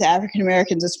 With African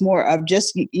Americans, it's more of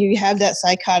just you have that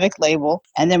psychotic label,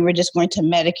 and then we're just going to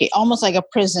medicate, almost like a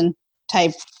prison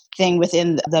type thing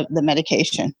within the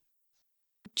medication.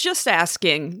 Just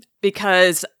asking,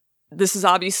 because this is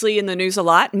obviously in the news a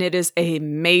lot, and it is a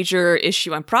major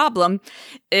issue and problem,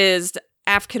 is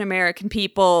African American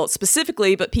people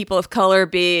specifically, but people of color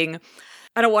being,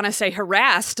 I don't want to say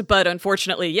harassed, but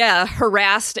unfortunately, yeah,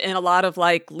 harassed in a lot of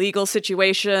like legal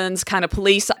situations. Kind of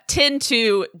police tend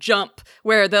to jump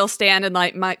where they'll stand and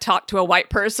like might talk to a white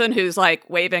person who's like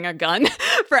waving a gun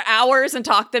for hours and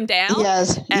talk them down.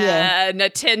 Yes, and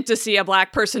tend to see a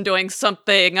Black person doing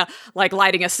something like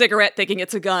lighting a cigarette, thinking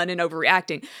it's a gun and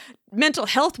overreacting. Mental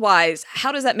health wise,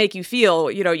 how does that make you feel?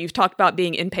 You know, you've talked about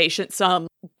being inpatient some.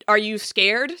 Are you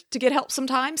scared to get help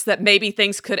sometimes that maybe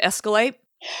things could escalate?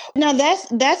 Now,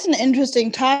 that's an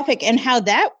interesting topic, and how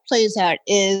that plays out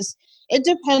is it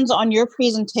depends on your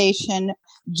presentation,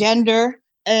 gender,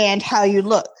 and how you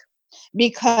look.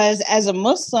 Because as a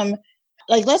Muslim,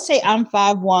 like let's say I'm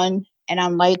 5'1" and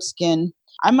I'm light-skinned,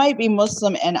 I might be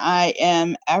Muslim and I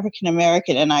am African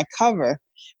American and I cover,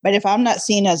 but if I'm not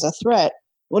seen as a threat,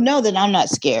 well, no, then I'm not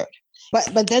scared.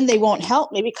 But then they won't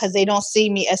help me because they don't see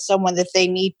me as someone that they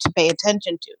need to pay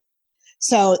attention to.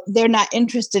 So they're not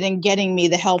interested in getting me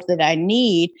the help that I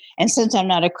need. And since I'm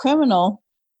not a criminal,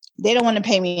 they don't want to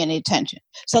pay me any attention.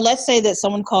 So let's say that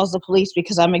someone calls the police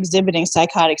because I'm exhibiting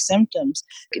psychotic symptoms.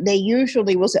 They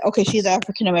usually will say, okay, she's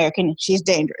African American, she's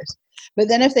dangerous. But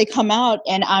then if they come out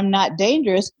and I'm not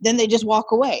dangerous, then they just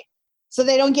walk away. So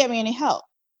they don't get me any help.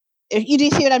 Do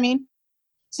you see what I mean?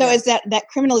 So it's that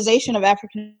criminalization of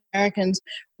African Americans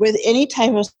with any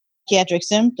type of psychiatric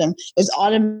symptom is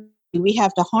automatically, we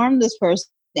have to harm this person.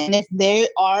 And if they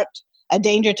aren't a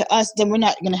danger to us, then we're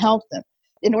not going to help them.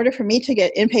 In order for me to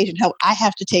get inpatient help, I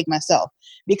have to take myself.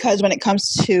 Because when it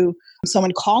comes to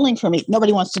someone calling for me,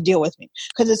 nobody wants to deal with me.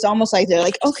 Because it's almost like they're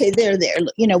like, okay, they're there.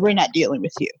 You know, we're not dealing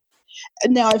with you.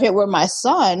 Now, if it were my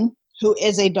son, who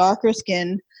is a darker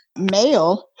skinned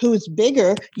male, who's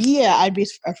bigger, yeah, I'd be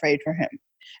afraid for him.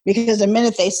 Because the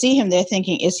minute they see him, they're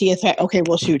thinking, is he a threat? Okay,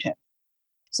 we'll shoot him.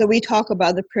 So we talk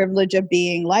about the privilege of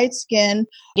being light skinned,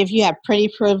 if you have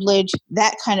pretty privilege,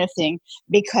 that kind of thing,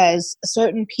 because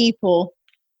certain people,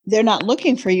 they're not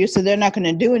looking for you, so they're not going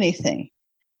to do anything.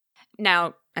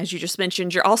 Now, as you just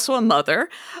mentioned, you're also a mother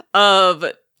of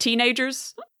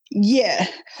teenagers. Yeah.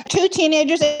 2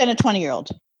 teenagers and a 20-year-old.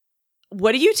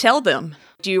 What do you tell them?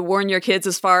 Do you warn your kids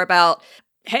as far about,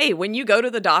 hey, when you go to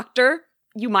the doctor,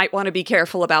 you might want to be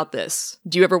careful about this?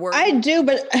 Do you ever worry? I do,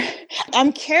 but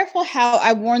I'm careful how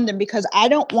I warn them because I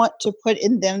don't want to put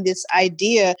in them this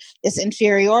idea, this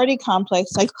inferiority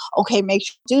complex, like, okay, make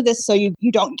sure you do this so you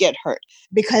don't get hurt.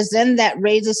 Because then that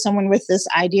raises someone with this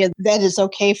idea that it's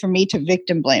okay for me to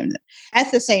victim blame them.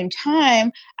 At the same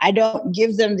time, I don't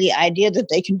give them the idea that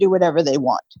they can do whatever they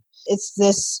want. It's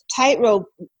this tightrope,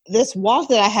 this walk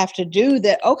that I have to do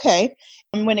that, okay,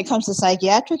 and when it comes to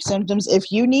psychiatric symptoms, if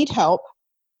you need help,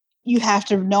 you have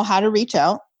to know how to reach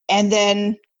out. And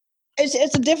then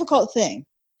it's a difficult thing,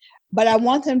 but I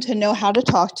want them to know how to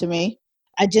talk to me.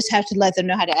 I just have to let them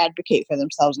know how to advocate for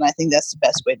themselves. And I think that's the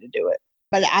best way to do it.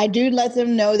 But I do let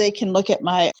them know they can look at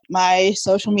my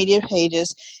social media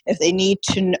pages if they need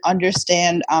to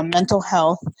understand mental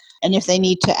health and if they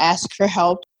need to ask for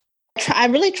help. I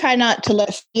really try not to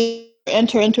let fear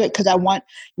enter into it because I want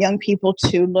young people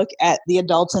to look at the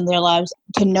adults in their lives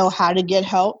to know how to get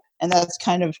help. And that's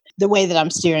kind of the way that I'm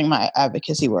steering my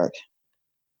advocacy work.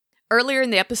 Earlier in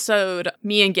the episode,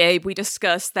 me and Gabe, we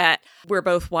discussed that we're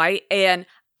both white, and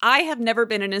I have never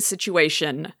been in a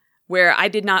situation where I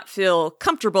did not feel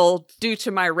comfortable due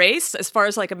to my race as far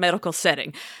as like a medical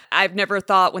setting. I've never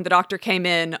thought when the doctor came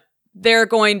in, they're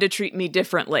going to treat me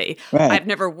differently. Right. I've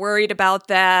never worried about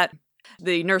that.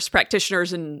 The nurse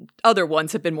practitioners and other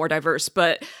ones have been more diverse,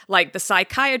 but like the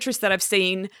psychiatrists that I've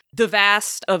seen, the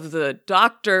vast of the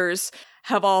doctors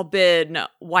have all been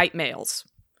white males,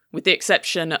 with the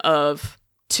exception of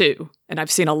 2. And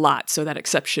I've seen a lot, so that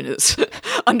exception is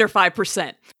under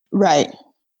 5%. Right.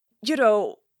 You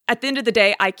know, at the end of the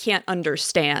day, I can't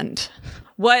understand.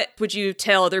 What would you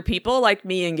tell other people like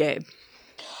me and Gabe?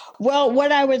 Well,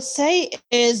 what I would say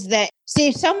is that,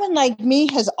 see, someone like me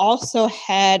has also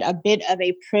had a bit of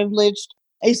a privileged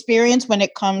experience when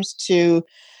it comes to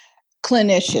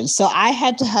clinicians. So I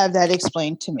had to have that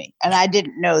explained to me. And I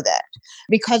didn't know that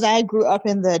because I grew up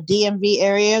in the DMV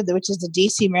area, which is the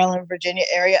DC, Maryland, Virginia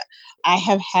area. I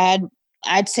have had,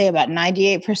 I'd say about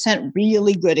 98%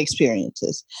 really good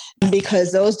experiences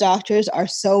because those doctors are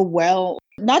so well,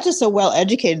 not just so well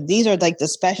educated. These are like the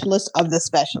specialists of the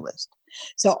specialists.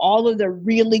 So all of the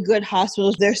really good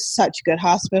hospitals, they're such good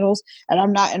hospitals, and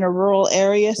I'm not in a rural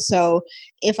area. So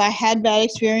if I had bad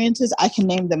experiences, I can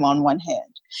name them on one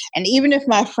hand. And even if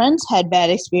my friends had bad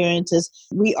experiences,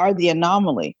 we are the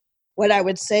anomaly. What I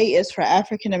would say is for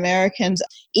African Americans,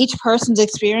 each person's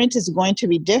experience is going to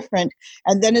be different,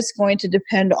 and then it's going to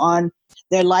depend on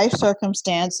their life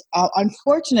circumstance.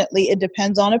 Unfortunately, it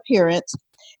depends on appearance.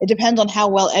 It depends on how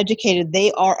well educated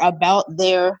they are about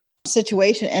their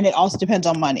situation, and it also depends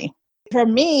on money. For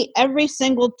me, every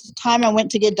single time I went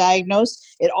to get diagnosed,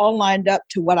 it all lined up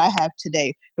to what I have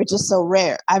today, which is so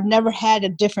rare. I've never had a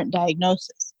different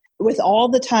diagnosis. With all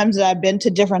the times that I've been to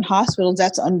different hospitals,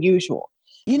 that's unusual.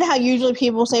 You know how usually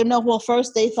people say, no, well,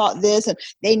 first they thought this, and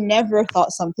they never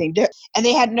thought something different. And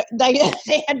they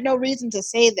had no reason to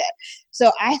say that.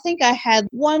 So I think I had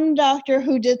one doctor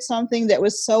who did something that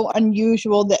was so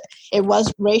unusual that it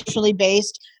was racially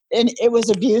based. And it was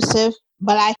abusive,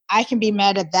 but I can be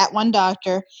mad at that one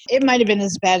doctor. It might have been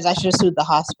as bad as I should have sued the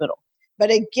hospital. But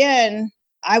again,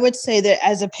 I would say that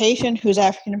as a patient who's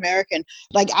African American,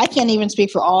 like I can't even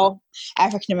speak for all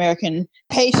African American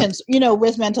patients,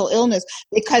 with mental illness,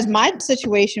 because my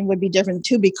situation would be different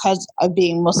too because of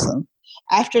being Muslim.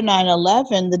 After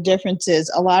 9/11, the difference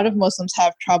is a lot of Muslims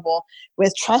have trouble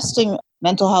with trusting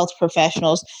mental health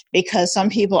professionals because some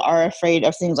people are afraid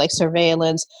of things like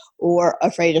surveillance or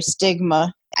afraid of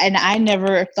stigma. And I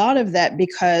never thought of that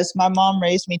because my mom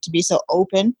raised me to be so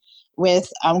open with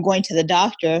going to the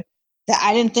doctor that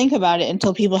I didn't think about it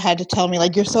until people had to tell me,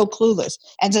 like, you're so clueless.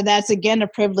 And so that's, again, a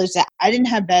privilege that I didn't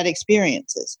have bad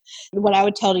experiences. What I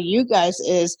would tell to you guys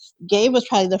is Gabe was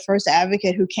probably the first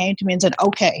advocate who came to me and said,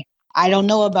 okay, I don't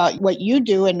know about what you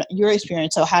do and your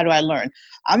experience, so how do I learn?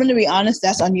 I'm going to be honest,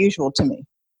 that's unusual to me.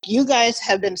 You guys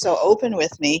have been so open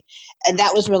with me, and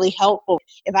that was really helpful.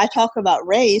 If I talk about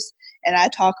race and I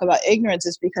talk about ignorance,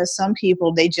 it's because some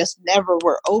people, they just never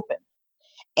were open.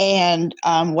 And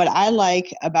what I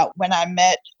like about when I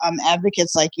met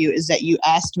advocates like you is that you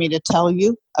asked me to tell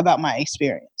you about my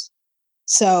experience.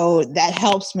 So that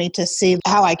helps me to see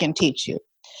how I can teach you.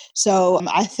 So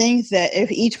I think that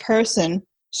if each person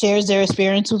shares their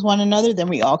experience with one another, then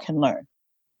we all can learn.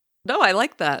 No, I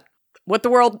like that. What the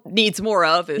world needs more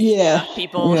of is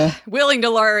people willing to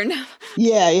learn.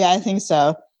 Yeah, I think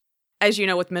so. As you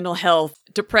know, with mental health,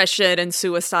 depression and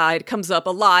suicide comes up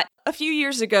a lot. A few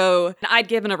years ago, I'd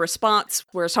given a response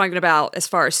where I was talking about as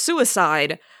far as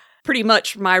suicide. Pretty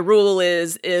much my rule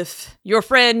is if your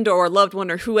friend or loved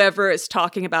one or whoever is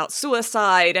talking about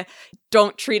suicide,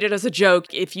 don't treat it as a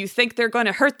joke. If you think they're going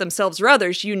to hurt themselves or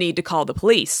others, you need to call the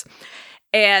police.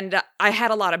 And I had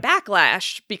a lot of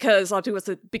backlash because a lot of people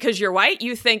said, because you're white,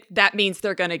 you think that means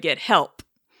they're going to get help.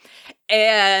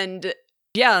 And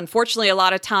yeah, unfortunately, a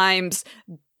lot of times,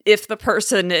 if the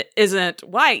person isn't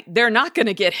white, they're not going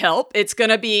to get help. It's going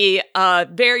to be a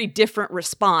very different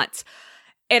response.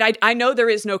 And I know there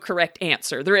is no correct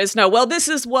answer. There is no, well, this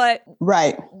is what...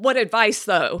 Right. What advice,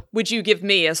 though, would you give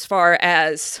me as far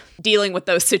as dealing with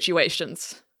those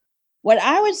situations? What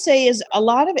I would say is a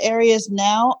lot of areas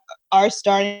now are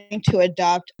starting to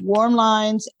adopt warm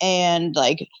lines and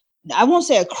I won't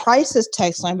say a crisis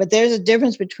text line, but there's a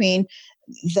difference between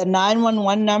the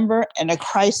 911 number and a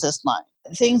crisis line.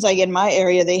 Things like in my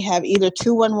area, they have either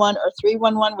 211 or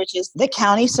 311, which is the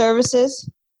county services.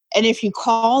 And if you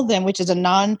call them, which is a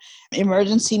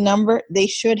non-emergency number, they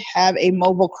should have a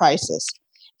mobile crisis.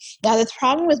 Now, the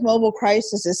problem with mobile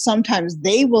crisis is sometimes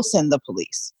they will send the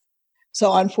police.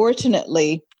 So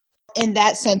unfortunately, in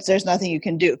that sense, there's nothing you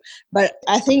can do. But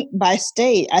I think by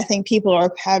state, I think people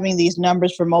are having these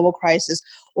numbers for mobile crisis,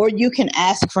 or you can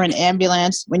ask for an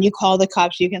ambulance. When you call the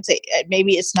cops, you can say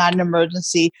maybe it's not an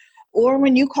emergency. Or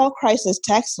when you call crisis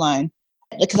text line,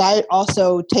 because I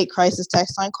also take crisis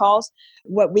text line calls,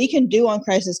 what we can do on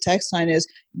crisis text line is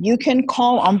you can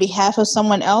call on behalf of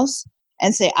someone else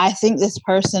and say, I think this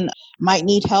person might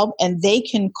need help, and they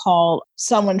can call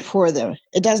someone for them.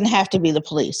 It doesn't have to be the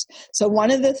police. So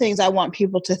one of the things I want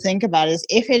people to think about is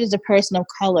if it is a person of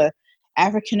color,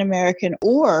 African American,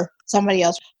 or somebody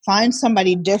else, find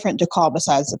somebody different to call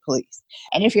besides the police.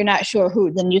 And if you're not sure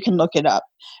who, then you can look it up.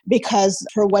 Because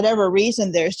for whatever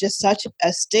reason, there's just such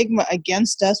a stigma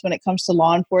against us when it comes to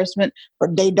law enforcement,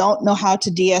 but they don't know how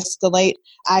to de-escalate.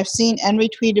 I've seen and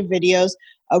retweeted videos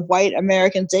of white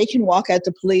Americans. They can walk at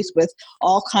the police with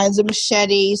all kinds of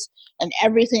machetes and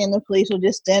everything, and the police will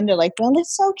just stand there like, well,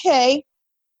 it's okay.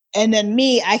 And then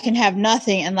me, I can have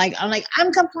nothing. And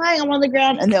I'm complying, I'm on the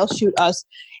ground, and they'll shoot us.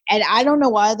 And I don't know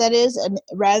why that is. And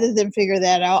rather than figure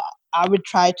that out, I would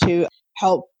try to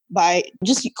help by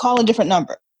just call a different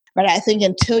number. But I think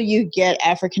until you get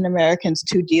African Americans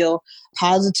to deal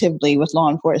positively with law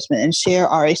enforcement and share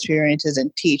our experiences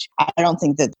and teach, I don't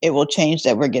think that it will change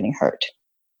that we're getting hurt.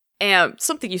 And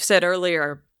something you said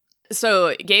earlier,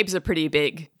 so Gabe's a pretty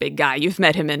big guy. You've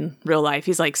met him in real life.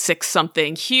 He's like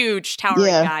 6-something, huge, towering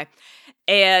guy.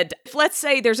 And let's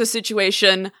say there's a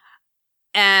situation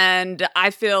and I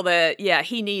feel that,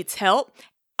 he needs help.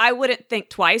 I wouldn't think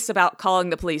twice about calling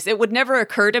the police. It would never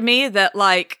occur to me that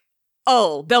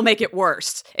they'll make it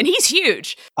worse. And he's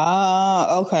huge.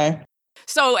 Okay.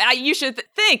 So you should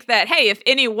think that, hey, if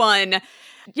anyone,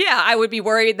 I would be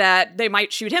worried that they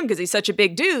might shoot him because he's such a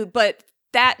big dude, but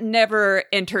that never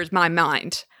enters my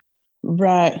mind.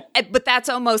 Right. But that's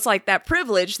almost like that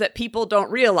privilege that people don't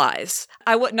realize.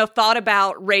 I wouldn't have thought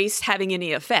about race having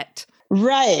any effect.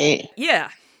 Right. Yeah.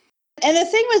 And the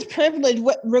thing with privilege,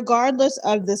 regardless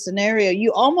of the scenario,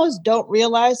 you almost don't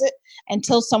realize it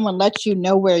until someone lets you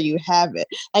know where you have it.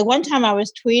 Like one time I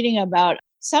was tweeting about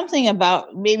something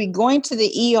about maybe going to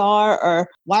the ER or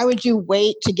why would you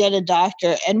wait to get a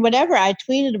doctor? And whatever I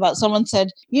tweeted about, someone said,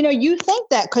 you think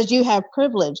that because you have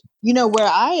privilege. Where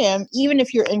I am, even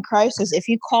if you're in crisis, if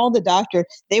you call the doctor,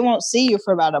 they won't see you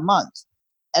for about a month.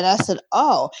 And I said,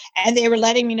 oh, and they were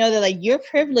letting me know that your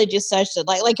privilege is such that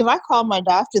like if I call my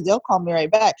doctor, they'll call me right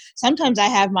back. Sometimes I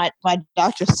have my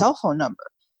doctor's cell phone number.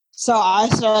 So I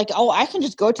started I can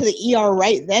just go to the ER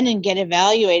right then and get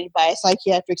evaluated by a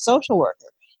psychiatric social worker.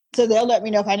 So they'll let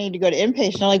me know if I need to go to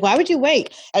inpatient. I'm like, why would you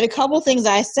wait? And a couple of things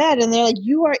I said, and they're like,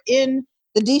 you are in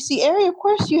the DC area. Of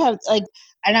course you have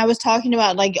and I was talking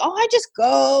about I just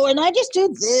go and I just do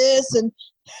this. And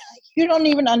you don't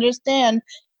even understand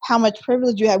how much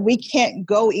privilege you have. We can't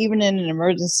go even in an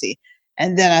emergency.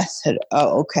 And then I said,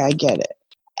 oh, okay, I get it.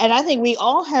 And I think we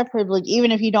all have privilege,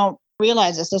 even if you don't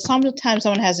realize it. So sometimes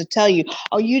someone has to tell you,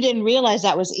 oh, you didn't realize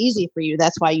that was easy for you.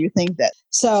 That's why you think that.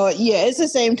 So it's the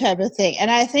same type of thing. And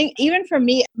I think even for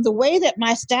me, the way that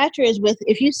my stature is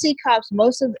if you see cops,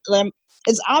 most of them,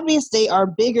 it's obvious they are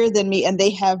bigger than me and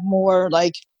they have more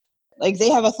they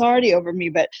have authority over me.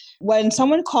 But when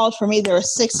someone called for me, there were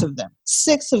 6 of them.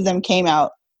 6 of them came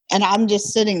out. And I'm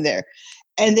just sitting there.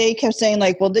 And they kept saying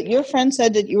well, your friend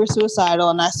said that you were suicidal.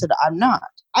 And I said, I'm not.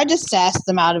 I just sassed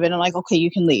them out of it. I'm like, okay,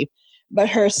 you can leave. But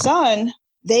her son,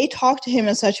 they talked to him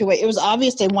in such a way. It was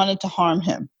obvious they wanted to harm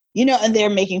him, and they're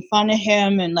making fun of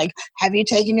him and like, have you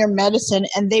taken your medicine?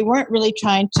 And they weren't really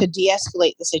trying to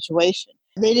de-escalate the situation.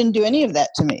 They didn't do any of that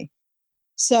to me.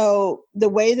 So the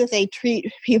way that they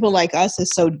treat people like us is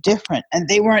so different. And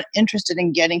they weren't interested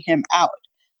in getting him out.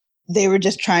 They were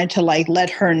just trying to like let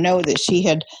her know that she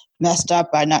had messed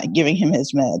up by not giving him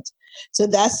his meds. So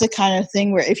that's the kind of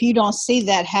thing where if you don't see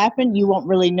that happen, you won't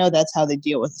really know that's how they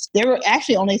deal with it. There were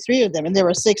actually only 3 of them, and there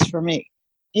were 6 for me.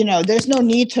 There's no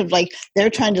need to like, they're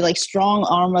trying to like strong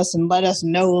arm us and let us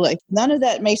know, like none of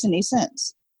that makes any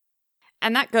sense.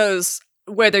 And that goes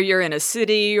whether you're in a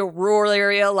city or rural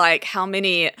area, like how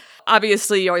many,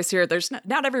 obviously you always hear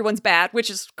not everyone's bad, which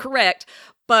is correct.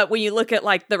 But when you look at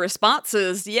like the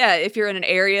responses, yeah, if you're in an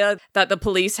area that the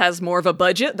police has more of a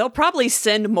budget, they'll probably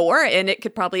send more and it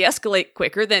could probably escalate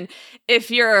quicker than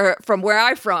if you're from where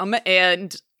I'm from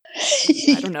and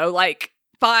I don't know, like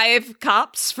 5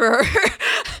 cops for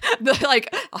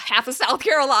like half of South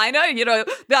Carolina.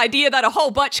 The idea that a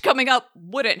whole bunch coming up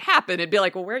wouldn't happen. It'd be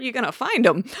like, well, where are you going to find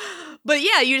them? But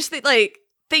yeah, you just think like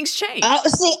things change.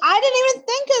 See, I didn't even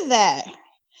think of that.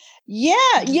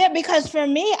 Yeah, because for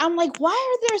me, I'm like, why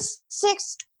are there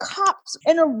 6 cops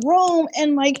in a room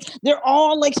and like they're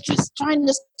all like just trying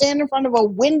to stand in front of a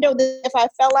window that if I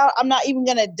fell out, I'm not even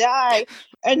gonna die.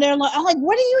 And I'm like,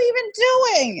 what are you even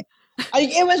doing?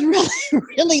 It was really,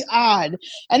 really odd.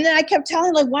 And then I kept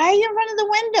telling like, why are you in front of the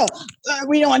window?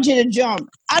 We don't want you to jump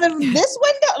out of this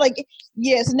window. Like,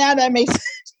 yes, now that makes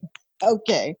sense.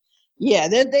 Okay. Yeah,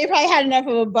 they probably had enough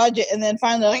of a budget, and then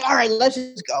finally like, all right, let's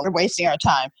just go. We're wasting our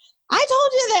time. I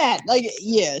told you that. Like,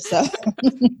 yeah, so.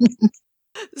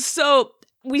 So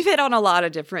we've hit on a lot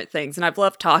of different things, and I've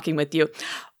loved talking with you.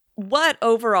 What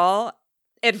overall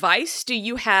advice do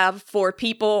you have for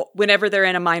people whenever they're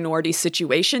in a minority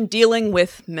situation dealing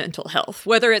with mental health,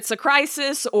 whether it's a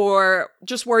crisis or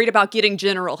just worried about getting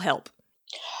general help?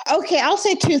 Okay, I'll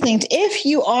say 2 things. If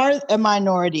you are a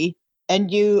minority and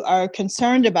you are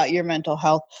concerned about your mental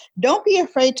health, don't be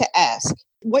afraid to ask.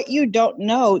 What you don't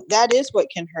know, that is what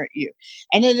can hurt you.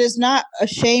 And it is not a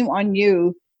shame on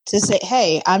you to say,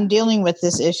 hey, I'm dealing with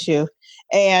this issue.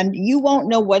 And you won't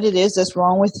know what it is that's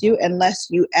wrong with you unless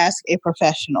you ask a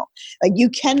professional. Like, you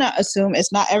cannot assume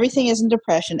everything isn't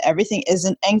depression, everything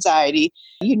isn't anxiety.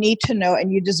 You need to know,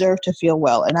 and you deserve to feel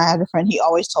well. And I had a friend, he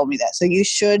always told me that. So you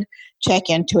should check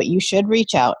into it. You should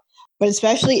reach out. But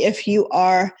especially if you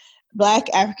are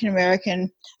Black, African American,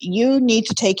 you need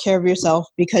to take care of yourself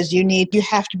because you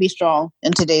have to be strong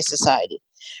in today's society.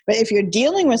 But if you're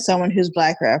dealing with someone who's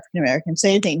Black or African American,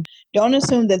 same thing. Don't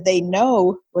assume that they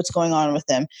know what's going on with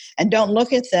them, and don't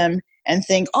look at them and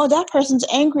think, oh, that person's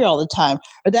angry all the time,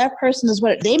 or that person is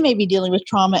what they may be dealing with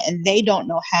trauma and they don't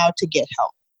know how to get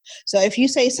help. So if you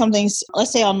say something,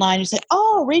 let's say online, you say,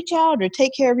 oh, reach out or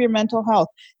take care of your mental health.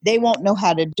 They won't know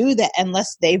how to do that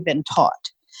unless they've been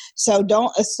taught. So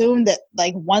don't assume that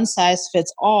like one size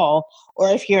fits all, or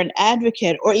if you're an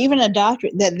advocate or even a doctor,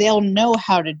 that they'll know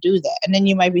how to do that. And then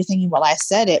you might be thinking, well, I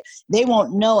said it. They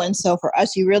won't know. And so for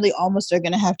us, you really almost are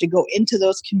going to have to go into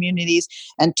those communities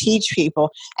and teach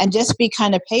people and just be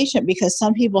kind of patient, because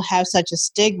some people have such a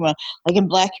stigma. Like in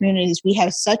Black communities, we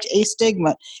have such a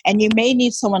stigma, and you may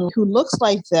need someone who looks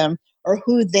like them or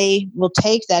who they will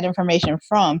take that information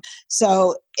from.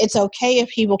 So it's okay if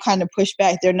people kind of push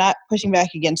back. They're not pushing back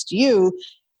against you.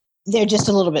 They're just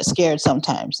a little bit scared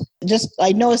sometimes. Just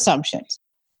like no assumptions.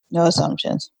 No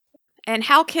assumptions. And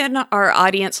how can our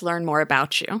audience learn more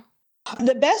about you?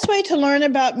 The best way to learn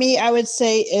about me, I would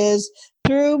say, is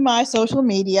through my social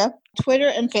media. Twitter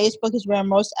and Facebook is where I'm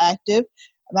most active.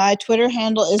 My Twitter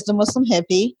handle is The Muslim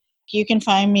Hippie. You can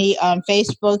find me on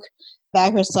Facebook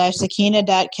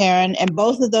 /Sakina.Karen. And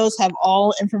both of those have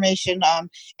all information.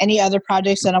 Any other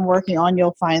projects that I'm working on,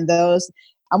 you'll find those.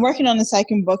 I'm working on the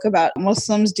second book about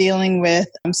Muslims dealing with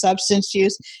substance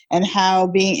use and how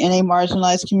being in a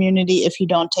marginalized community, if you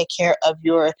don't take care of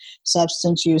your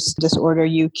substance use disorder,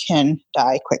 you can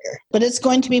die quicker. But it's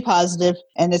going to be positive,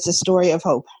 and it's a story of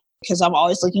hope because I'm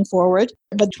always looking forward.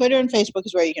 But Twitter and Facebook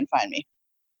is where you can find me.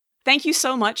 Thank you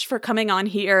so much for coming on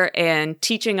here and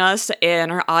teaching us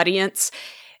and our audience.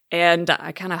 And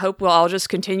I kind of hope we'll all just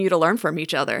continue to learn from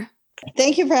each other.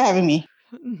 Thank you for having me.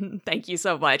 Thank you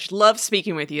so much. Love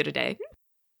speaking with you today.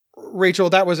 Rachel,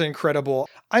 that was incredible.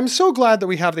 I'm so glad that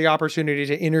we have the opportunity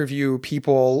to interview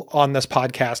people on this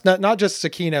podcast. Not just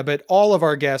Sakina, but all of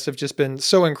our guests have just been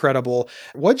so incredible.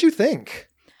 What'd you think?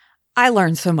 I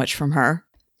learned so much from her,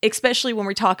 especially when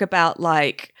we talk about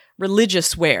like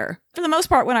religious wear. For the most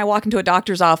part, when I walk into a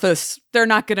doctor's office, they're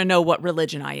not going to know what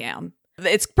religion I am.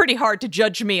 It's pretty hard to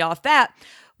judge me off that.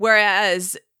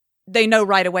 Whereas they know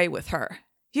right away with her,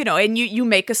 and you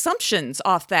make assumptions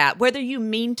off that, whether you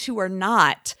mean to or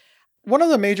not. One of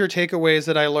the major takeaways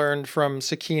that I learned from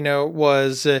Sakina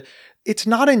was it's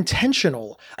not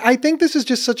intentional. I think this is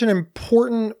just such an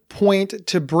important point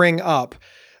to bring up.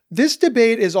 This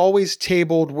debate is always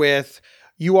tabled with,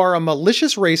 you are a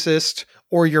malicious racist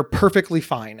or you're perfectly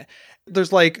fine.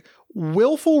 There's like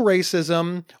willful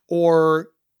racism or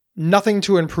nothing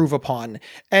to improve upon.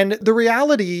 And the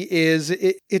reality is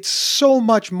it's so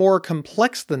much more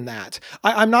complex than that.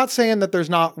 I'm not saying that there's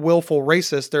not willful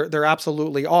racists. There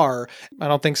absolutely are. I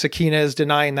don't think Sakina is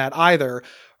denying that either.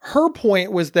 Her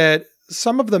point was that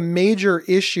some of the major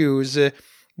issues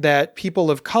that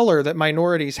people of color, that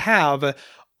minorities have,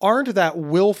 aren't that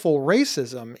willful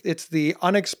racism. It's the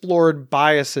unexplored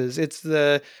biases. It's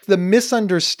the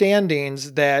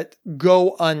misunderstandings that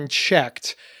go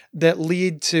unchecked that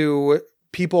lead to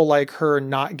people like her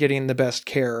not getting the best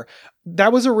care.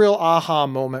 That was a real aha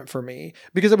moment for me,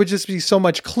 because it would just be so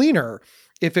much cleaner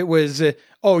if it was,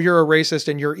 oh, you're a racist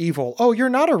and you're evil. Oh, you're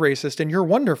not a racist and you're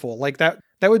wonderful. Like that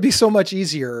would be so much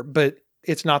easier, but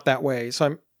it's not that way.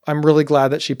 So I'm really glad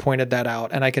that she pointed that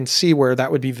out, and I can see where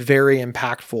that would be very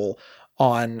impactful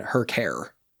on her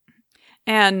care.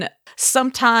 And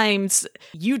sometimes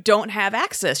you don't have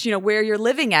access, where you're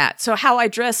living at. So how I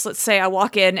dress, let's say I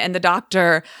walk in and the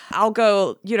doctor, I'll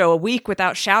go, a week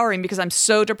without showering because I'm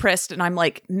so depressed and I'm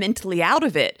like mentally out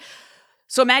of it.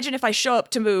 So imagine if I show up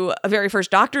to a very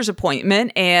first doctor's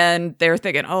appointment and they're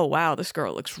thinking, oh, wow, this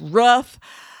girl looks rough.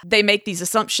 They make these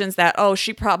assumptions that, oh,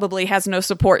 she probably has no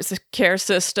support care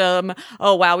system.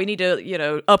 Oh, wow, we need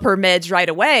to, up her meds right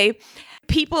away.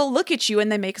 People look at you and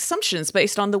they make assumptions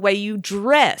based on the way you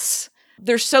dress.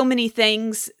 There's so many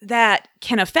things that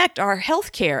can affect our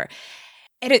healthcare.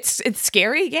 And it's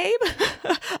scary, Gabe.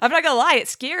 I'm not going to lie,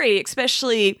 it's scary,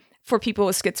 especially for people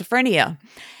with schizophrenia.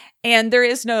 And there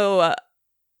is no,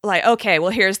 okay,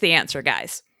 well, here's the answer,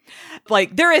 guys.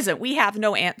 There isn't. We have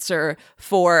no answer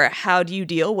for how do you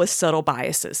deal with subtle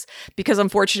biases, because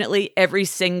unfortunately, every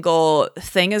single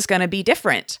thing is going to be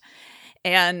different.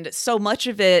 And so much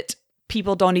of it,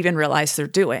 people don't even realize they're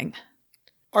doing.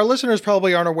 Our listeners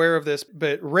probably aren't aware of this,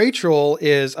 but Rachel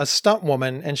is a stunt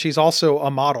woman and she's also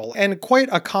a model, and quite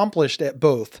accomplished at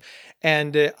both.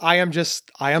 And I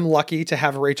am lucky to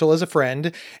have Rachel as a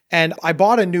friend. And I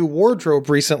bought a new wardrobe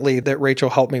recently that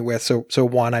Rachel helped me with. So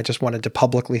one, I just wanted to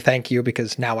publicly thank you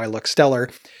because now I look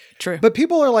stellar. True. But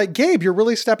people are like, Gabe, you're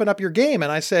really stepping up your game.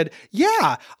 And I said,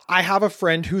 yeah, I have a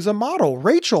friend who's a model,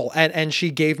 Rachel. And she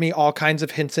gave me all kinds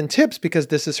of hints and tips because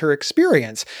this is her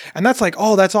experience. And that's like,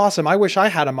 oh, that's awesome. I wish I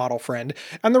had a model friend.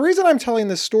 And the reason I'm telling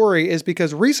this story is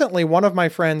because recently one of my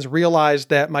friends realized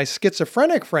that my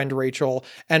schizophrenic friend, Rachel,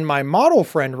 and my model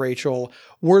friend, Rachel,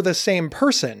 were the same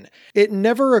person. It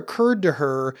never occurred to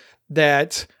her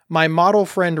that my model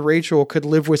friend Rachel could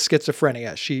live with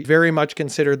schizophrenia. She very much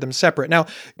considered them separate. Now,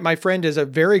 my friend is a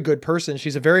very good person.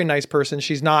 She's a very nice person.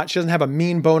 She doesn't have a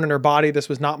mean bone in her body. This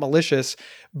was not malicious,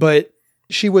 but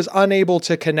she was unable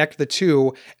to connect the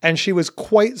two. And she was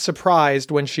quite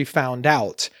surprised when she found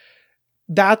out.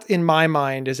 That, in my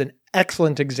mind, is an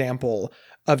excellent example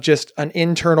of just an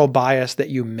internal bias that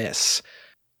you miss.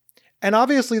 And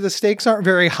obviously the stakes aren't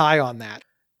very high on that.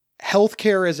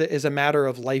 Healthcare is a matter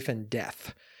of life and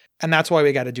death. And that's why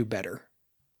we got to do better.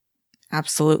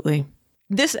 Absolutely.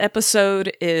 This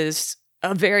episode is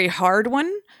a very hard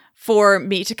one for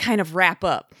me to kind of wrap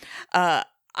up.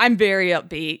 I'm very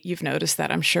upbeat. You've noticed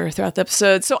that, I'm sure, throughout the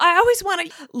episode. So I always want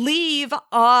to leave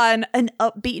on an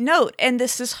upbeat note. And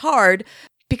this is hard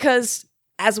because,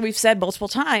 as we've said multiple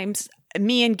times,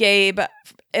 me and Gabe,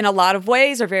 in a lot of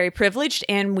ways, are very privileged,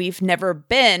 and we've never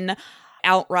been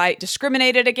outright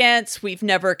discriminated against. We've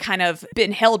never kind of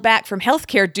been held back from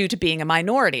healthcare due to being a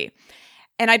minority.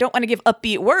 And I don't want to give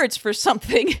upbeat words for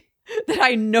something that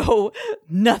I know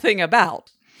nothing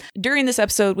about. During this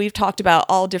episode, we've talked about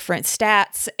all different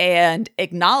stats and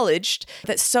acknowledged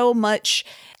that so much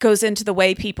goes into the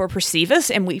way people perceive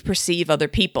us and we perceive other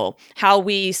people, how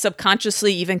we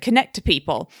subconsciously even connect to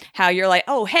people, how you're like,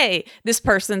 oh, hey, this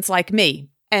person's like me,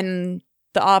 and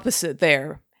the opposite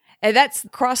there. And that's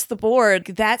across the board.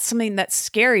 That's something that's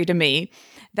scary to me,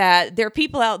 that there are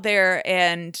people out there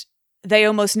and they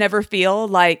almost never feel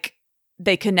like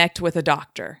they connect with a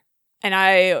doctor. And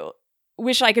I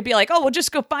wish I could be like, oh, well,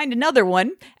 just go find another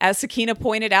one. As Sakina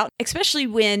pointed out, especially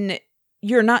when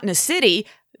you're not in a city,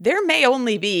 there may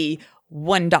only be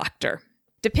one doctor.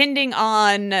 Depending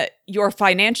on your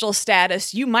financial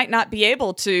status, you might not be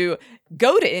able to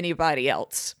go to anybody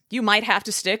else. You might have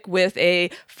to stick with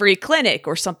a free clinic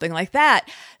or something like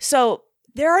that. So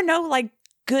there are no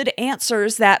good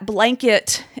answers that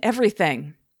blanket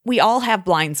everything. We all have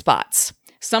blind spots.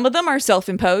 Some of them are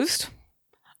self-imposed.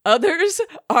 Others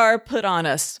are put on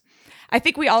us. I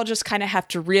think we all just kind of have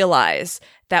to realize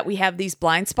that we have these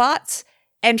blind spots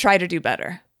and try to do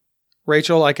better.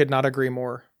 Rachel, I could not agree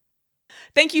more.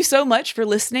 Thank you so much for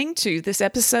listening to this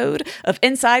episode of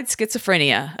Inside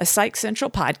Schizophrenia, a Psych Central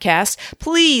podcast.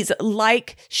 Please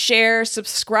like, share,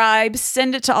 subscribe,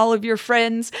 send it to all of your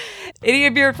friends. Any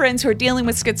of your friends who are dealing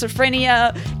with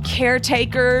schizophrenia,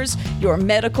 caretakers, your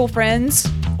medical friends,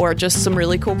 or just some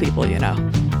really cool people you know.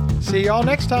 See y'all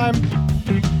next time.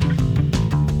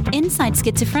 Inside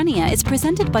Schizophrenia is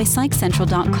presented by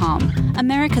PsychCentral.com,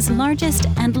 America's largest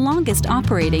and longest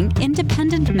operating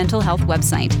independent mental health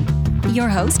website. Your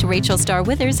host, Rachel Starr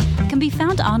Withers, can be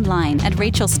found online at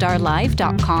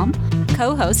rachelstarlive.com.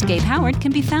 Co-host Gabe Howard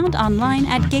can be found online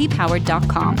at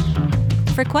gabehoward.com.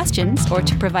 For questions or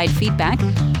to provide feedback,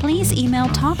 please email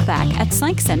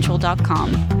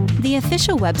talkback@psychcentral.com. The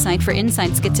official website for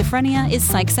Inside Schizophrenia is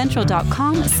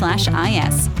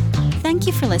psychcentral.com/is. Thank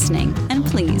you for listening, and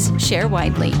please share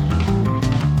widely.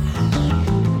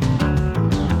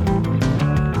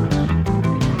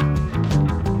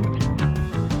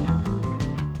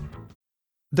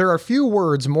 There are few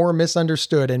words more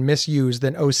misunderstood and misused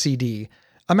than OCD.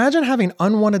 Imagine having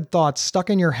unwanted thoughts stuck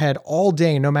in your head all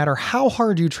day, no matter how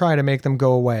hard you try to make them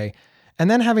go away, and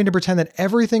then having to pretend that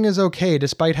everything is okay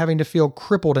despite having to feel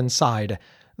crippled inside.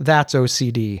 That's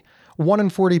OCD. 1 in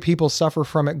 40 people suffer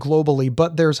from it globally,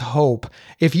 but there's hope.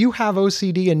 If you have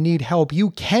OCD and need help, you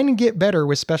can get better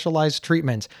with specialized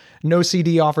treatment.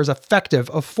 NoCD offers effective,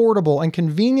 affordable, and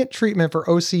convenient treatment for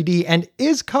OCD and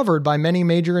is covered by many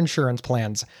major insurance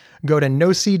plans. Go to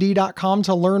nocd.com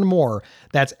to learn more.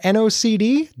 That's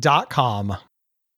nocd.com.